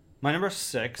 My number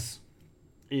 6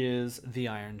 is The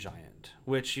Iron Giant,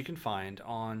 which you can find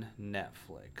on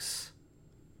Netflix.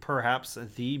 Perhaps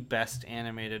the best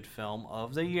animated film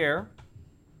of the year.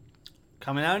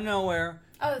 Coming out of nowhere.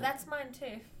 Oh, that's mine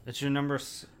too. That's your number...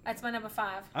 That's my number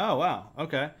 5. Oh, wow.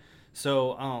 Okay.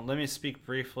 So, let me speak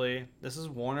briefly. This is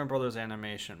Warner Brothers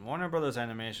Animation. Warner Brothers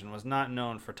Animation was not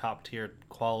known for top-tier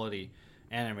quality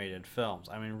animated films.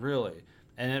 I mean, really.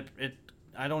 And it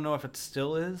I don't know if it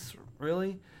still is,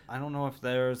 really. I don't know if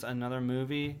there's another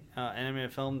movie,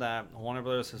 animated film that Warner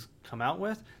Brothers has come out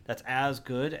with that's as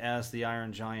good as The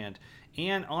Iron Giant.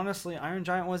 And honestly, Iron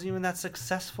Giant wasn't even that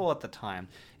successful at the time.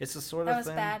 It's the sort of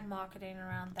thing... There was bad marketing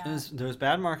around that. There was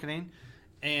bad marketing.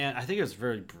 And I think it was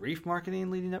very brief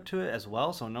marketing leading up to it as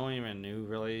well, so no one even knew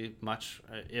really much,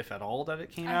 if at all, that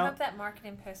it came out. I hope that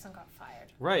marketing person got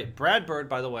fired. Right. Brad Bird,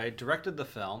 by the way, directed the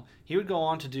film. He would go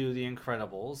on to do The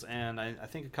Incredibles, and I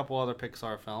think a couple other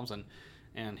Pixar films,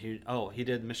 and he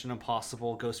did Mission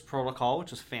Impossible Ghost Protocol,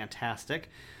 which was fantastic.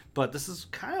 But this is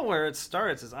kind of where it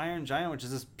starts, is Iron Giant, which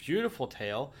is this beautiful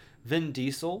tale. Vin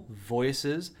Diesel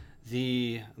voices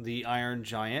the Iron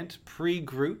Giant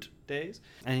pre-Groot days,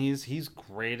 and he's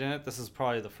great in it. This is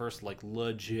probably the first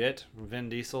legit Vin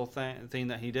Diesel thing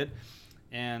that he did,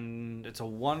 and it's a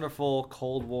wonderful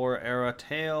Cold War era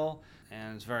tale,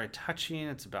 and it's very touching.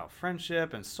 It's about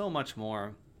friendship and so much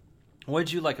more. What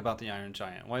did you like about The Iron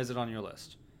Giant? Why is it on your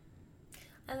list?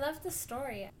 I love the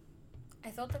story. I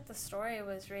thought that the story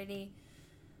was really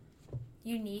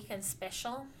unique and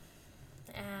special,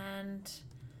 and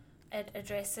it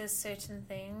addresses certain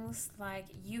things like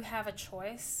you have a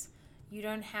choice. You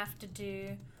don't have to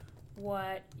do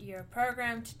what you're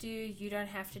programmed to do. You don't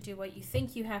have to do what you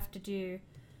think you have to do,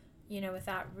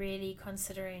 without really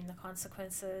considering the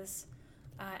consequences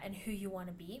and who you want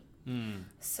to be.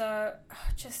 So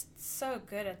just so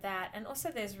good at that. And also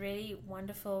there's really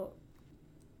wonderful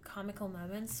comical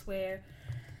moments where,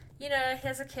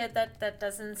 here's a kid that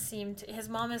doesn't seem to... His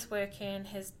mom is working.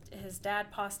 His dad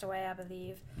passed away, I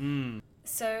believe.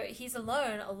 So he's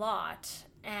alone a lot,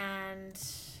 and...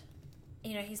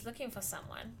 he's looking for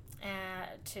someone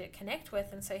to connect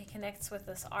with, and so he connects with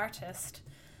this artist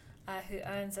who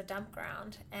owns a dump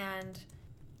ground, and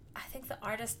I think the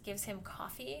artist gives him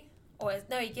coffee,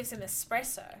 he gives him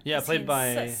espresso. Yeah, played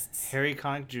by Harry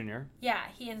Connick Jr. Yeah,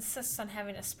 he insists on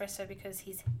having espresso because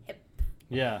he's hip.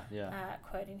 Yeah.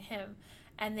 Quoting him.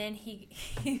 And then he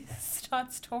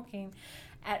starts talking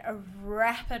at a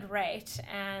rapid rate,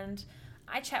 and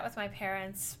I chat with my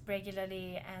parents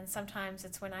regularly, and sometimes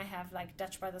it's when I have like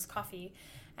Dutch Brothers coffee,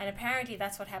 and apparently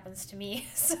that's what happens to me.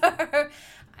 So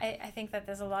I think that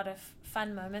there's a lot of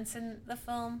fun moments in the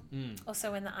film.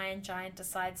 Also, when the Iron Giant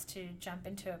decides to jump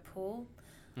into a pool,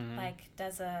 like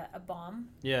does a bomb,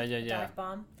 dive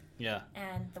bomb,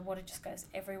 and the water just goes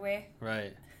everywhere.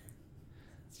 Right.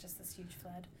 It's just this huge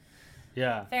flood.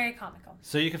 Yeah. Very comical.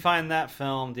 So you can find that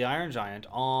film, The Iron Giant,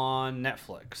 on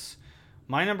Netflix.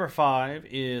 My number 5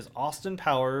 is Austin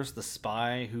Powers, The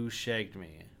Spy Who Shagged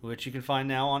Me, which you can find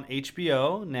now on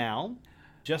HBO now.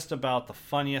 Just about the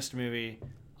funniest movie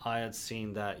I had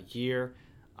seen that year.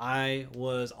 I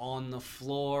was on the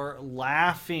floor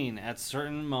laughing at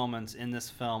certain moments in this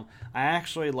film. I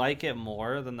actually like it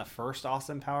more than the first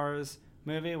Austin Powers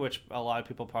movie, which a lot of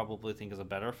people probably think is a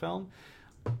better film.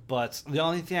 But the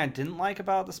only thing I didn't like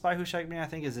about The Spy Who Shagged Me, I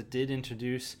think, is it did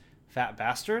introduce Fat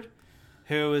Bastard,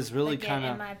 who is really kind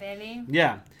of... in my belly.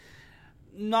 Yeah.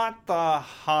 Not the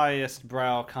highest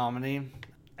brow comedy.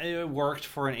 It worked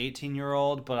for an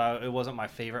 18-year-old, but it wasn't my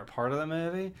favorite part of the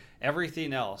movie.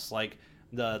 Everything else, like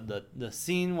the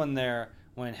scene when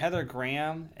Heather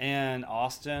Graham and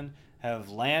Austin have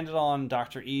landed on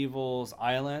Dr. Evil's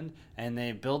island, and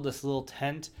they build this little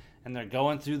tent, and they're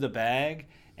going through the bag,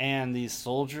 and these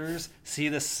soldiers see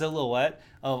the silhouette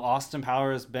of Austin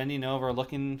Powers bending over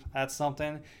looking at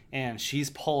something, and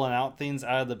she's pulling out things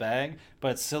out of the bag,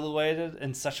 but it's silhouetted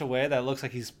in such a way that it looks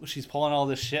like she's pulling all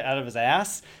this shit out of his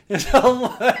ass. It's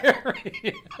hilarious.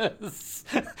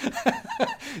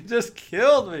 Just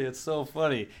killed me. It's so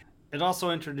funny. It also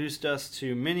introduced us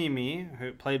to Mini-Me,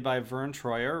 played by Vern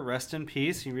Troyer. Rest in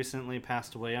peace. He recently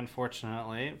passed away,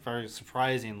 unfortunately, very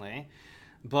surprisingly.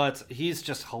 But he's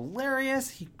just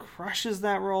hilarious. He crushes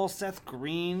that role. Seth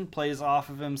Green plays off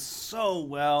of him so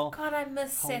well. God, I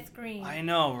miss Seth Green. I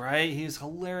know, right? He's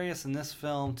hilarious in this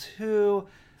film, too.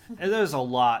 And there's a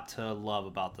lot to love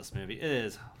about this movie. It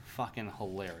is fucking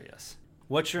hilarious.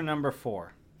 What's your number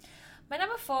 4? My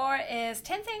number 4 is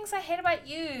 10 Things I Hate About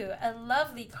You. A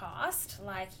lovely cast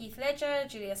like Heath Ledger,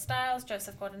 Julia Stiles,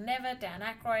 Joseph Gordon-Levitt, Dan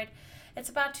Aykroyd. It's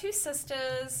about two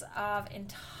sisters of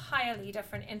entirely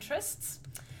different interests,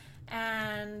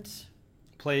 and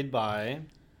played by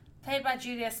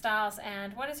Julia Stiles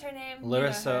and what is her name?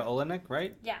 Larissa Olenek,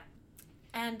 right? Yeah.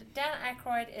 And Dan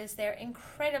Aykroyd is their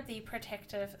incredibly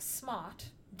protective, smart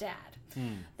dad.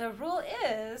 The rule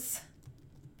is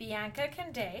Bianca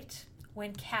can date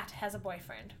when Kat has a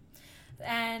boyfriend.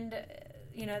 And,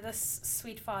 this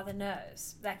sweet father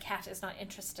knows that Kat is not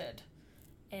interested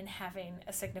in having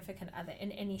a significant other in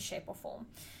any shape or form.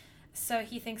 So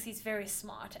he thinks he's very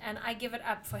smart, and I give it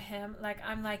up for him.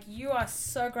 I'm like, you are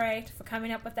so great for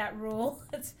coming up with that rule.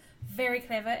 It's very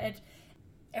clever. It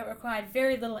required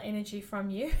very little energy from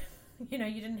you. You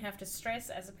didn't have to stress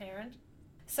as a parent.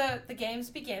 So the games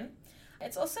begin.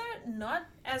 It's also not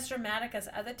as dramatic as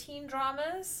other teen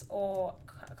dramas or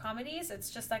comedies.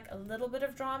 It's just like a little bit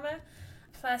of drama.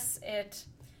 Plus it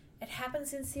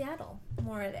happens in Seattle,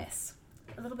 more or less.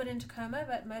 A little bit in Tacoma,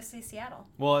 but mostly Seattle.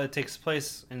 Well, it takes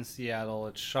place in Seattle.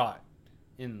 It's shot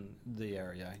in the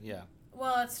area, yeah.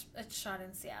 Well, it's shot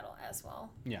in Seattle as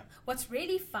well. Yeah. What's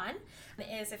really fun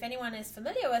is, if anyone is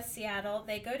familiar with Seattle,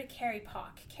 they go to Kerry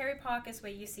Park. Kerry Park is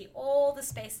where you see all the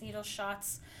Space Needle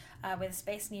shots, where the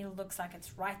Space Needle looks like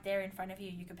it's right there in front of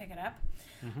you. You can pick it up.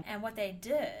 Mm-hmm. And what they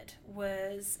did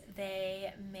was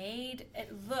they made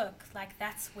it look like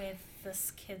that's where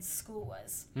this kid's school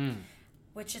was.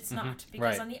 Which it's not,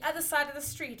 because on the other side of the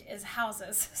street is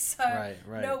houses. So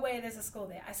no way there's a school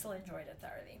there. I still enjoyed it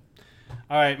thoroughly.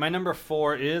 All right, my number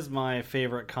 4 is my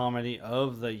favorite comedy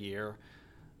of the year.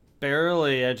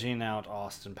 Barely edging out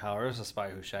Austin Powers, The Spy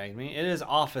Who Shagged Me. It is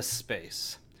Office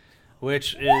Space,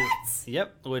 which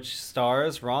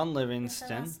stars Ron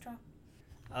Livingston.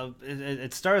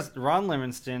 It stars Ron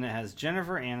Livingston. It has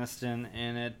Jennifer Aniston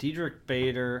in it, Diedrich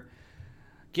Bader,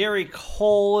 Gary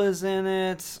Cole is in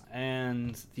it,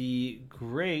 and the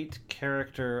great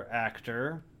character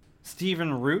actor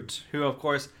Stephen Root, who of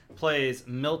course plays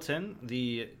Milton,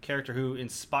 the character who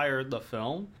inspired the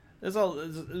film.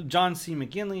 John C.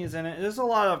 McGinley is in it. There's a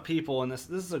lot of people in this.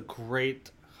 This is a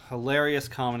great, hilarious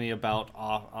comedy about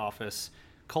office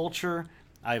culture.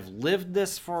 I've lived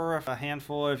this for a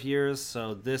handful of years,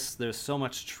 so there's so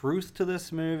much truth to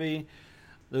this movie.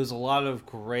 There's a lot of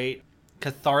great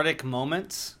cathartic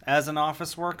moments as an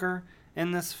office worker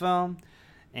in this film,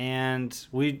 and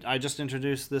I just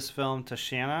introduced this film to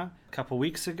Shanna a couple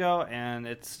weeks ago, and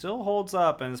it still holds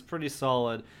up and it's pretty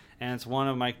solid, and it's one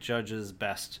of Mike Judge's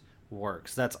best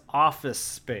works. That's Office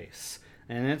Space,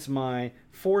 and it's my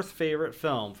 4th favorite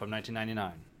film from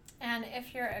 1999. And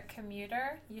if you're a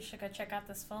commuter, you should go check out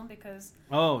this film because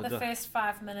Oh, the first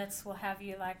 5 minutes will have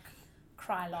you like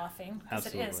cry laughing. Because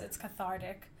it is. Absolutely. It's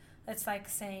cathartic. It's like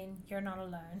saying you're not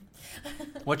alone.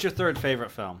 What's your third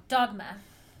favorite film? Dogma.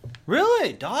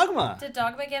 Really? Dogma? Did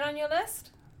Dogma get on your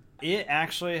list? It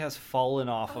actually has fallen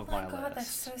off Oh of my my god, list. that's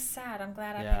so sad. I'm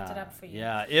glad I Yeah, picked it up for you.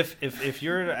 yeah. If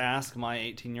you were to ask my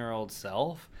 18-year-old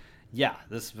self, yeah,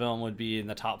 this film would be in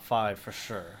the top 5 for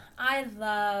sure. I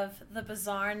love the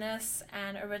bizarreness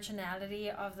and originality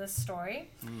of this story.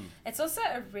 It's also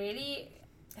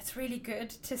it's really good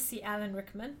to see Alan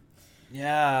Rickman.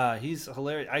 Yeah, he's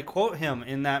hilarious. I quote him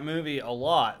in that movie a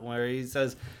lot where he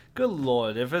says, "Good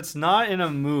Lord, if it's not in a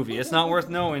movie, it's not worth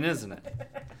knowing, isn't it?"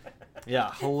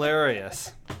 Yeah,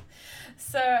 hilarious.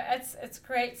 So it's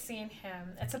great seeing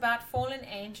him. It's about fallen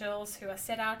angels who are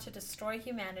set out to destroy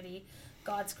humanity,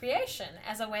 God's creation,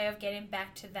 as a way of getting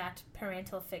back to that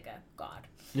parental figure, God.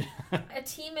 A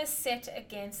team is set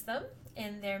against them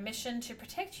in their mission to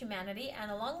protect humanity, and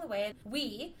along the way,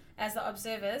 we, as the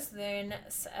observers, learn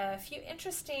a few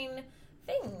interesting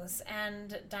things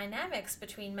and dynamics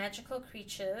between magical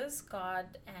creatures, God,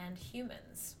 and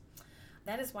humans.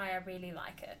 That is why I really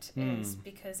like it, is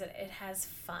because it has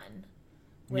fun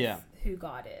with who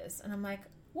God is. And I'm like,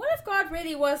 what if God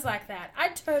really was like that?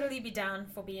 I'd totally be down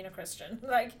for being a Christian.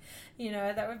 Like,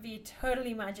 that would be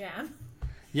totally my jam.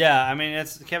 Yeah, I mean,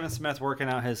 it's Kevin Smith working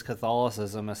out his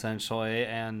Catholicism, essentially,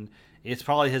 and it's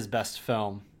probably his best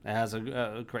film. It has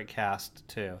a great cast,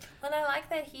 too. And I like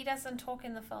that he doesn't talk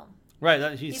in the film.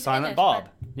 Right, he's in Silent it, Bob.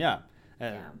 but- Yeah.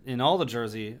 Yeah. In all the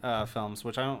Jersey films,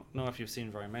 which I don't know if you've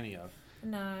seen very many of.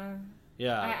 No.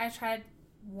 Yeah. I tried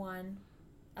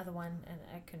other one, and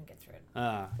I couldn't get through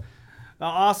it.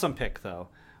 Awesome pick, though.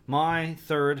 My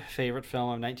third favorite film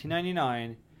of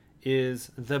 1999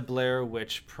 is The Blair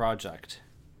Witch Project.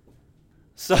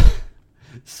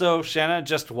 So Shanna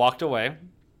just walked away,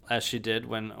 as she did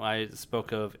when I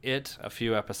spoke of it a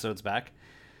few episodes back.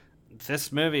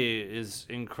 This movie is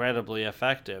incredibly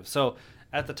effective. So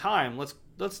at the time,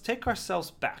 let's take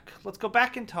ourselves back. Let's go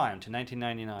back in time to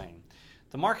 1999.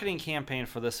 The marketing campaign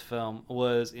for this film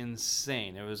was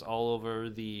insane. It was all over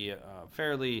the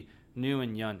fairly new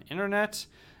and young internet.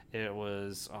 It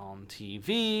was on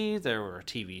TV. There were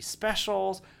TV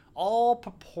specials, all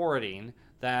purporting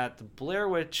that the Blair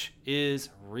Witch is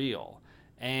real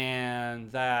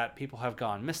and that people have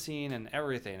gone missing and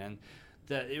everything. And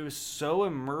that it was so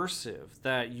immersive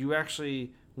that you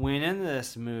actually went into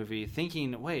this movie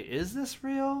thinking, wait, is this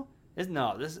real? Is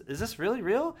this really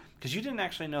real? Because you didn't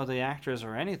actually know the actors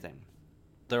or anything.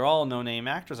 They're all no-name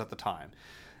actors at the time.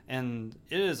 And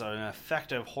it is an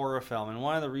effective horror film. And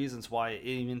one of the reasons why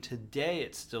even today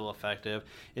it's still effective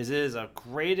is it is a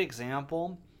great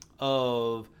example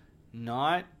of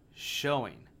not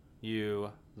showing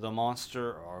you the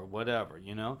monster or whatever,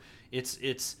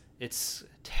 It's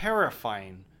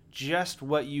terrifying just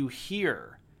what you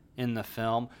hear in the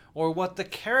film or what the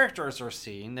characters are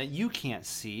seeing that you can't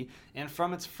see. And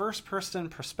from its first-person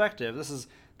perspective, this is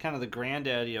kind of the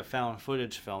granddaddy of found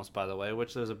footage films, by the way,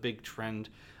 which there's a big trend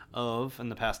of in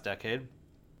the past decade.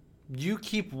 You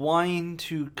keep wanting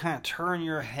to kind of turn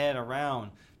your head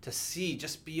around to see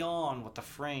just beyond what the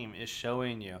frame is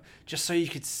showing you, just so you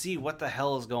could see what the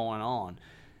hell is going on.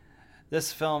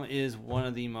 This film is one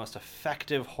of the most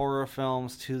effective horror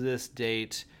films to this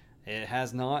date. It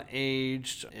has not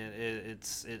aged.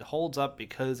 It holds up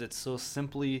because it's so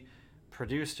simply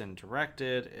produced and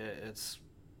directed. It's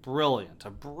brilliant, a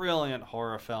brilliant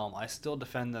horror film. I still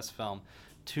defend this film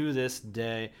to this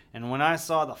day. And when I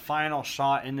saw the final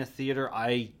shot in the theater,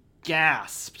 I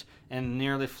gasped and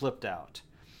nearly flipped out.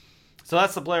 So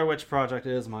that's The Blair Witch Project.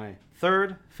 It is my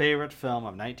third favorite film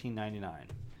of 1999.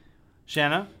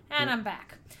 Shanna? And I'm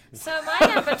back. So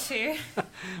my number 2.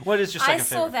 What is your second I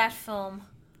saw favorite? that film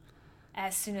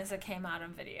as soon as it came out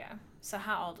on video. So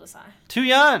how old was I? Too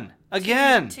young.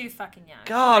 Again. Too fucking young.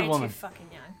 God, Way woman. Too fucking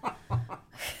young.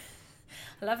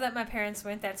 I love that my parents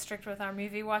weren't that strict with our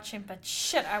movie watching, but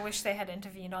shit, I wish they had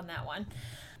intervened on that one.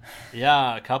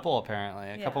 Yeah, a couple apparently.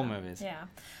 A couple movies. Yeah.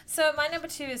 So my number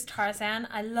 2 is Tarzan.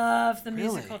 I love the Really?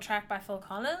 musical track by Phil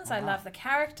Collins. Oh, I wow. love the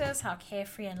characters, how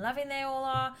carefree and loving they all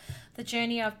are. The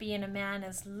journey of being a man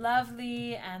is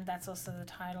lovely, and that's also the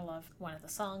title of one of the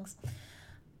songs.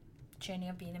 Journey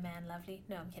of being a man, lovely.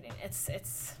 No, I'm kidding.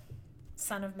 it's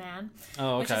Son of Man, Oh,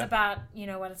 okay. which is about,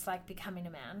 what it's like becoming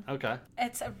a man. Okay.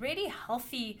 It's a really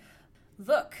healthy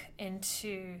look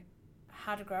into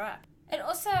how to grow up. It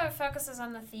also focuses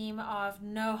on the theme of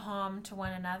no harm to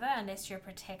one another unless you're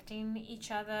protecting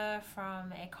each other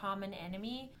from a common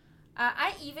enemy.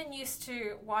 I even used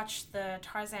to watch the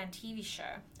Tarzan TV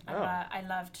show I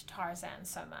loved Tarzan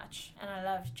so much, and I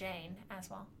loved Jane as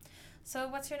well. So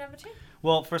what's your number 2?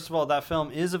 Well, first of all, that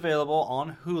film is available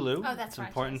on Hulu. Oh, that's it's right,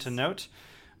 important yes. to note.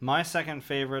 My second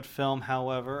favorite film,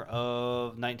 however,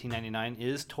 of 1999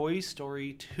 is Toy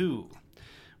Story 2,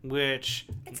 which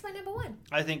It's my number 1.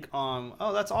 I think,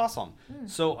 that's awesome.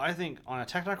 So I think on a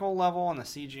technical level, on the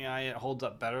CGI, it holds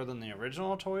up better than the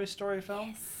original Toy Story film.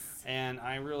 Yes. And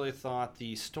I really thought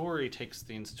the story takes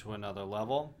things to another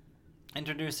level.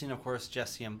 Introducing, of course,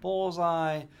 Jessie and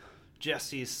Bullseye.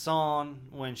 Jessie's song,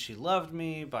 When She Loved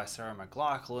Me, by Sarah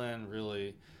McLachlan,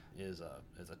 really is a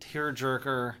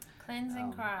tearjerker.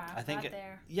 Cleansing cry. I think right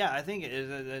there. Yeah, I think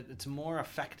it's more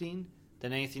affecting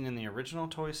than anything in the original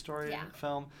Toy Story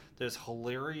film. There's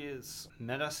hilarious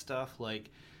meta stuff,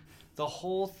 like the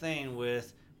whole thing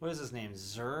with, what is his name,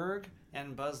 Zurg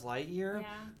and Buzz Lightyear.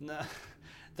 Yeah.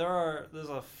 There's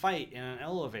a fight in an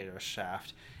elevator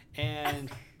shaft, and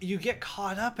you get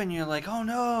caught up and you're like, oh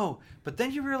no, but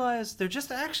then you realize they're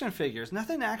just action figures.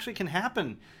 Nothing actually can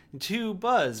happen to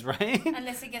Buzz, right?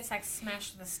 Unless he gets like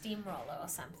smashed with a steamroller or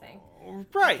something.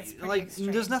 Right. It's pretty Like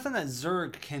extreme. there's nothing that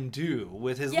Zurg can do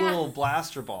with his Yeah. little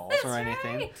blaster balls or That's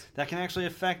anything right. that can actually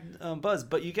affect Buzz,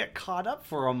 but you get caught up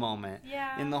for a moment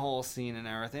Yeah. in the whole scene and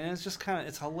everything. And it's just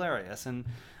it's hilarious. And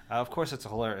of course, it's a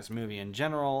hilarious movie in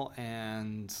general,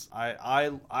 and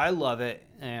I love it.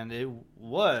 And it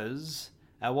was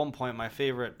at one point my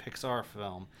favorite Pixar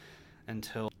film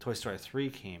until Toy Story 3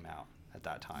 came out at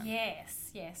that time.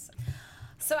 Yes.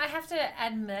 So I have to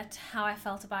admit how I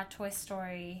felt about Toy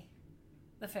Story,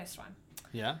 the first one.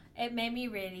 Yeah. It made me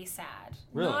really sad.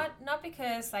 Really? Not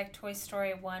because like Toy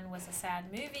Story 1 was a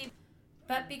sad movie,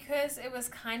 but because it was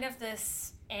kind of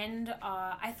this end.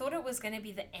 I thought it was going to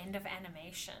be the end of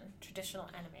animation, traditional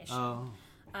animation. Oh.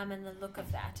 And the look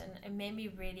of that, and it made me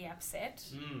really upset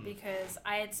because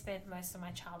I had spent most of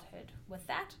my childhood with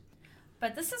that.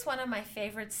 But this is one of my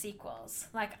favorite sequels.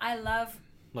 Like I love,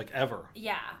 Like ever.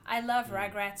 I love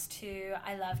Rugrats 2.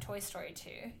 I love Toy Story 2.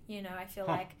 You know, I feel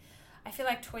like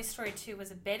Toy Story 2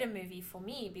 was a better movie for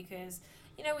me because,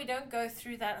 you know, we don't go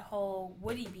through that whole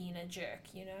Woody being a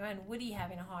jerk, you know, and Woody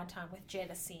having a hard time with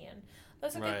jealousy, and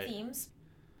those are Right. good themes.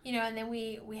 You know, and then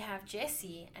we have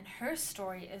Jessie, and her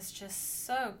story is just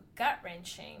so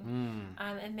gut-wrenching.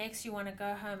 It makes you want to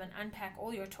go home and unpack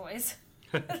all your toys.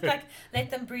 Like, let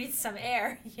them breathe some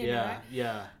air, you know?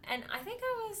 Yeah. And I think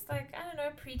I was, like, I don't know,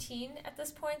 preteen at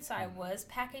this point, so I was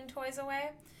packing toys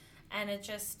away. And it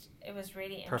was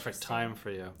really interesting. Perfect time for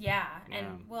you. Yeah, Yeah.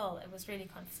 and, well, it was really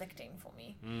conflicting for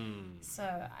me. So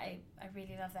I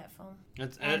really love that film.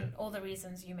 And all the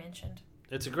reasons you mentioned.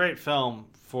 It's a great film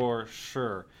for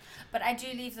sure. But I do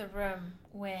leave the room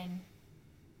when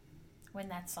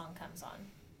that song comes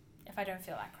on. If I don't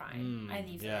feel like crying, I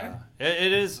leave the room.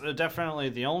 It is definitely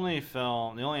the only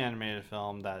animated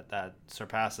film that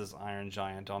surpasses Iron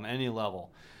Giant on any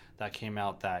level that came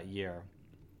out that year.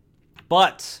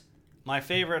 But my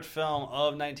favorite film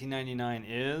of 1999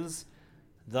 is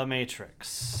The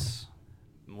Matrix,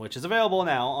 which is available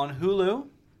now on Hulu.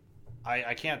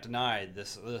 I can't deny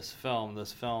this film.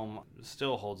 This film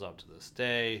still holds up to this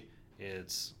day.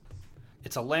 It's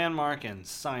a landmark in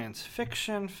science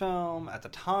fiction film. At the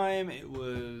time, it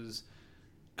was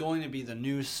going to be the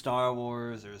new Star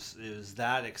Wars. It was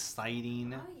that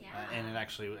exciting. Oh, yeah. And it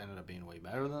actually ended up being way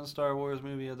better than the Star Wars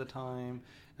movie at the time.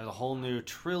 It was a whole new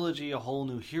trilogy, a whole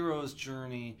new hero's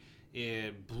journey.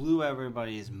 It blew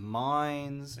everybody's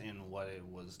minds in what it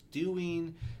was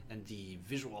doing, and the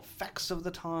visual effects of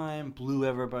the time blew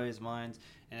everybody's minds,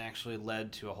 and actually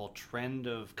led to a whole trend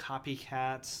of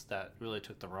copycats that really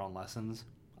took their own lessons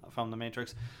from The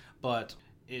Matrix. But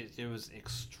it was an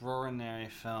extraordinary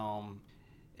film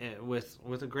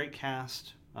with a great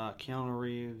cast, Keanu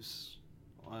Reeves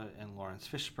and Lawrence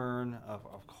Fishburne,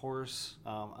 of course,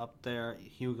 up there.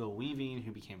 Hugo Weaving,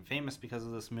 who became famous because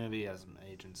of this movie as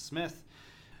Agent Smith.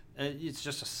 It's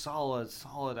just a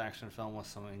solid action film with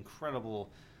some incredible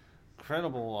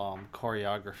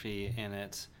choreography in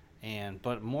it.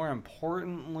 But more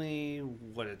importantly,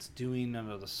 what it's doing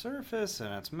under the surface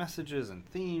and its messages and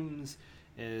themes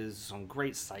is some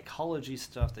great psychology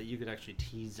stuff that you could actually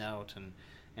tease out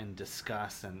and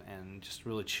discuss and just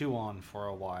really chew on for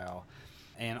a while.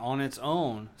 And on its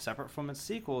own, separate from its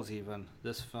sequels even,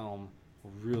 this film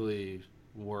really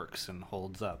works and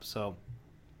holds up. So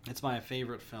it's my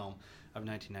favorite film of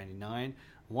 1999.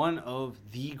 One of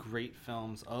the great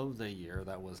films of the year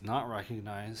that was not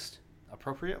recognized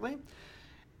appropriately.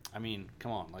 I mean,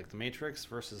 come on, like The Matrix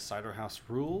versus Cider House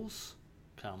Rules?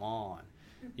 Come on,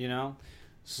 you know?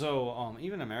 So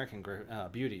even American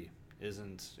Beauty is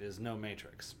no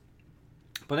Matrix.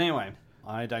 But anyway,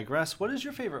 I digress. What is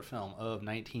your favorite film of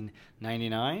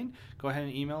 1999? Go ahead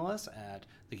and email us at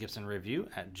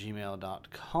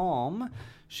thegibsonreview@gmail.com.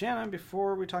 Shannon,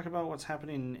 before we talk about what's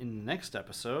happening in the next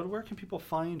episode, where can people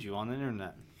find you on the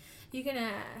internet? You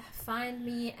can find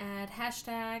me at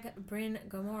hashtag Bryn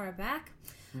Gomorrah back.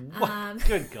 What?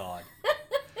 Good God.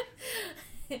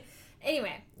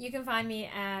 Anyway, you can find me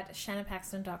at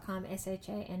shannonpaxton.com,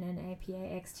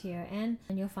 ShannonApaxton,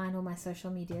 and you'll find all my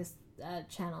social media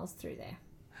channels through there.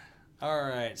 All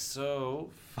right,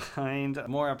 so find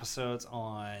more episodes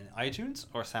on iTunes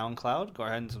or SoundCloud. Go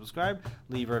ahead and subscribe,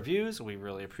 leave reviews. We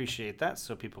really appreciate that,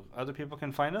 so other people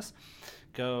can find us.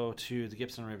 Go to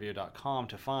thegibsonreview.com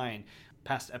to find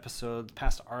past episodes,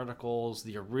 past articles,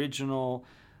 the original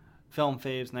Film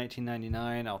Faves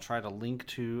 1999. I'll try to link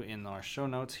to in our show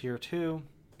notes here too.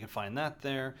 You can find that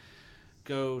there.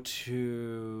 Go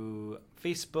to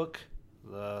Facebook,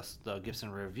 the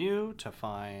Gibson Review, to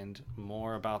find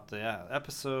more about the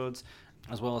episodes,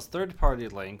 as well as third-party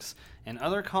links and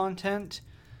other content.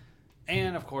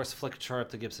 And of course, Flickchart,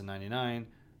 the Gibson 99,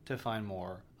 to find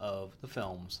more of the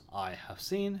films I have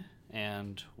seen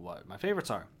and what my favorites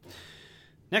are.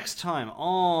 Next time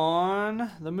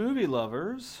on The Movie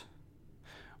Lovers,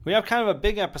 we have kind of a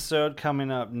big episode coming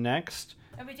up next.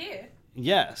 Oh, we do?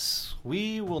 Yes.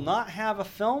 We will not have a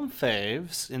film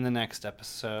faves in the next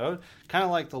episode, kind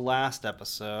of like the last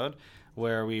episode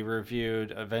where we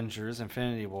reviewed Avengers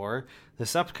Infinity War.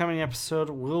 This upcoming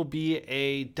episode will be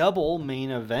a double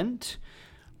main event.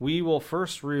 We will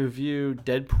first review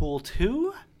Deadpool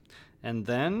 2, and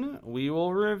then we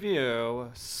will review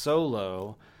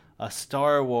Solo, a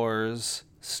Star Wars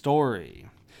story.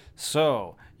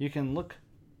 So, you can look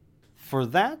for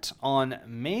that on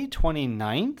May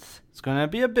 29th. It's going to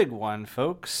be a big one,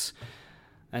 folks.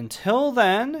 Until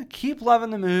then, keep loving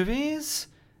the movies.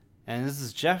 And this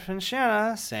is Jeff and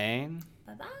Shanna saying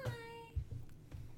Bye-bye.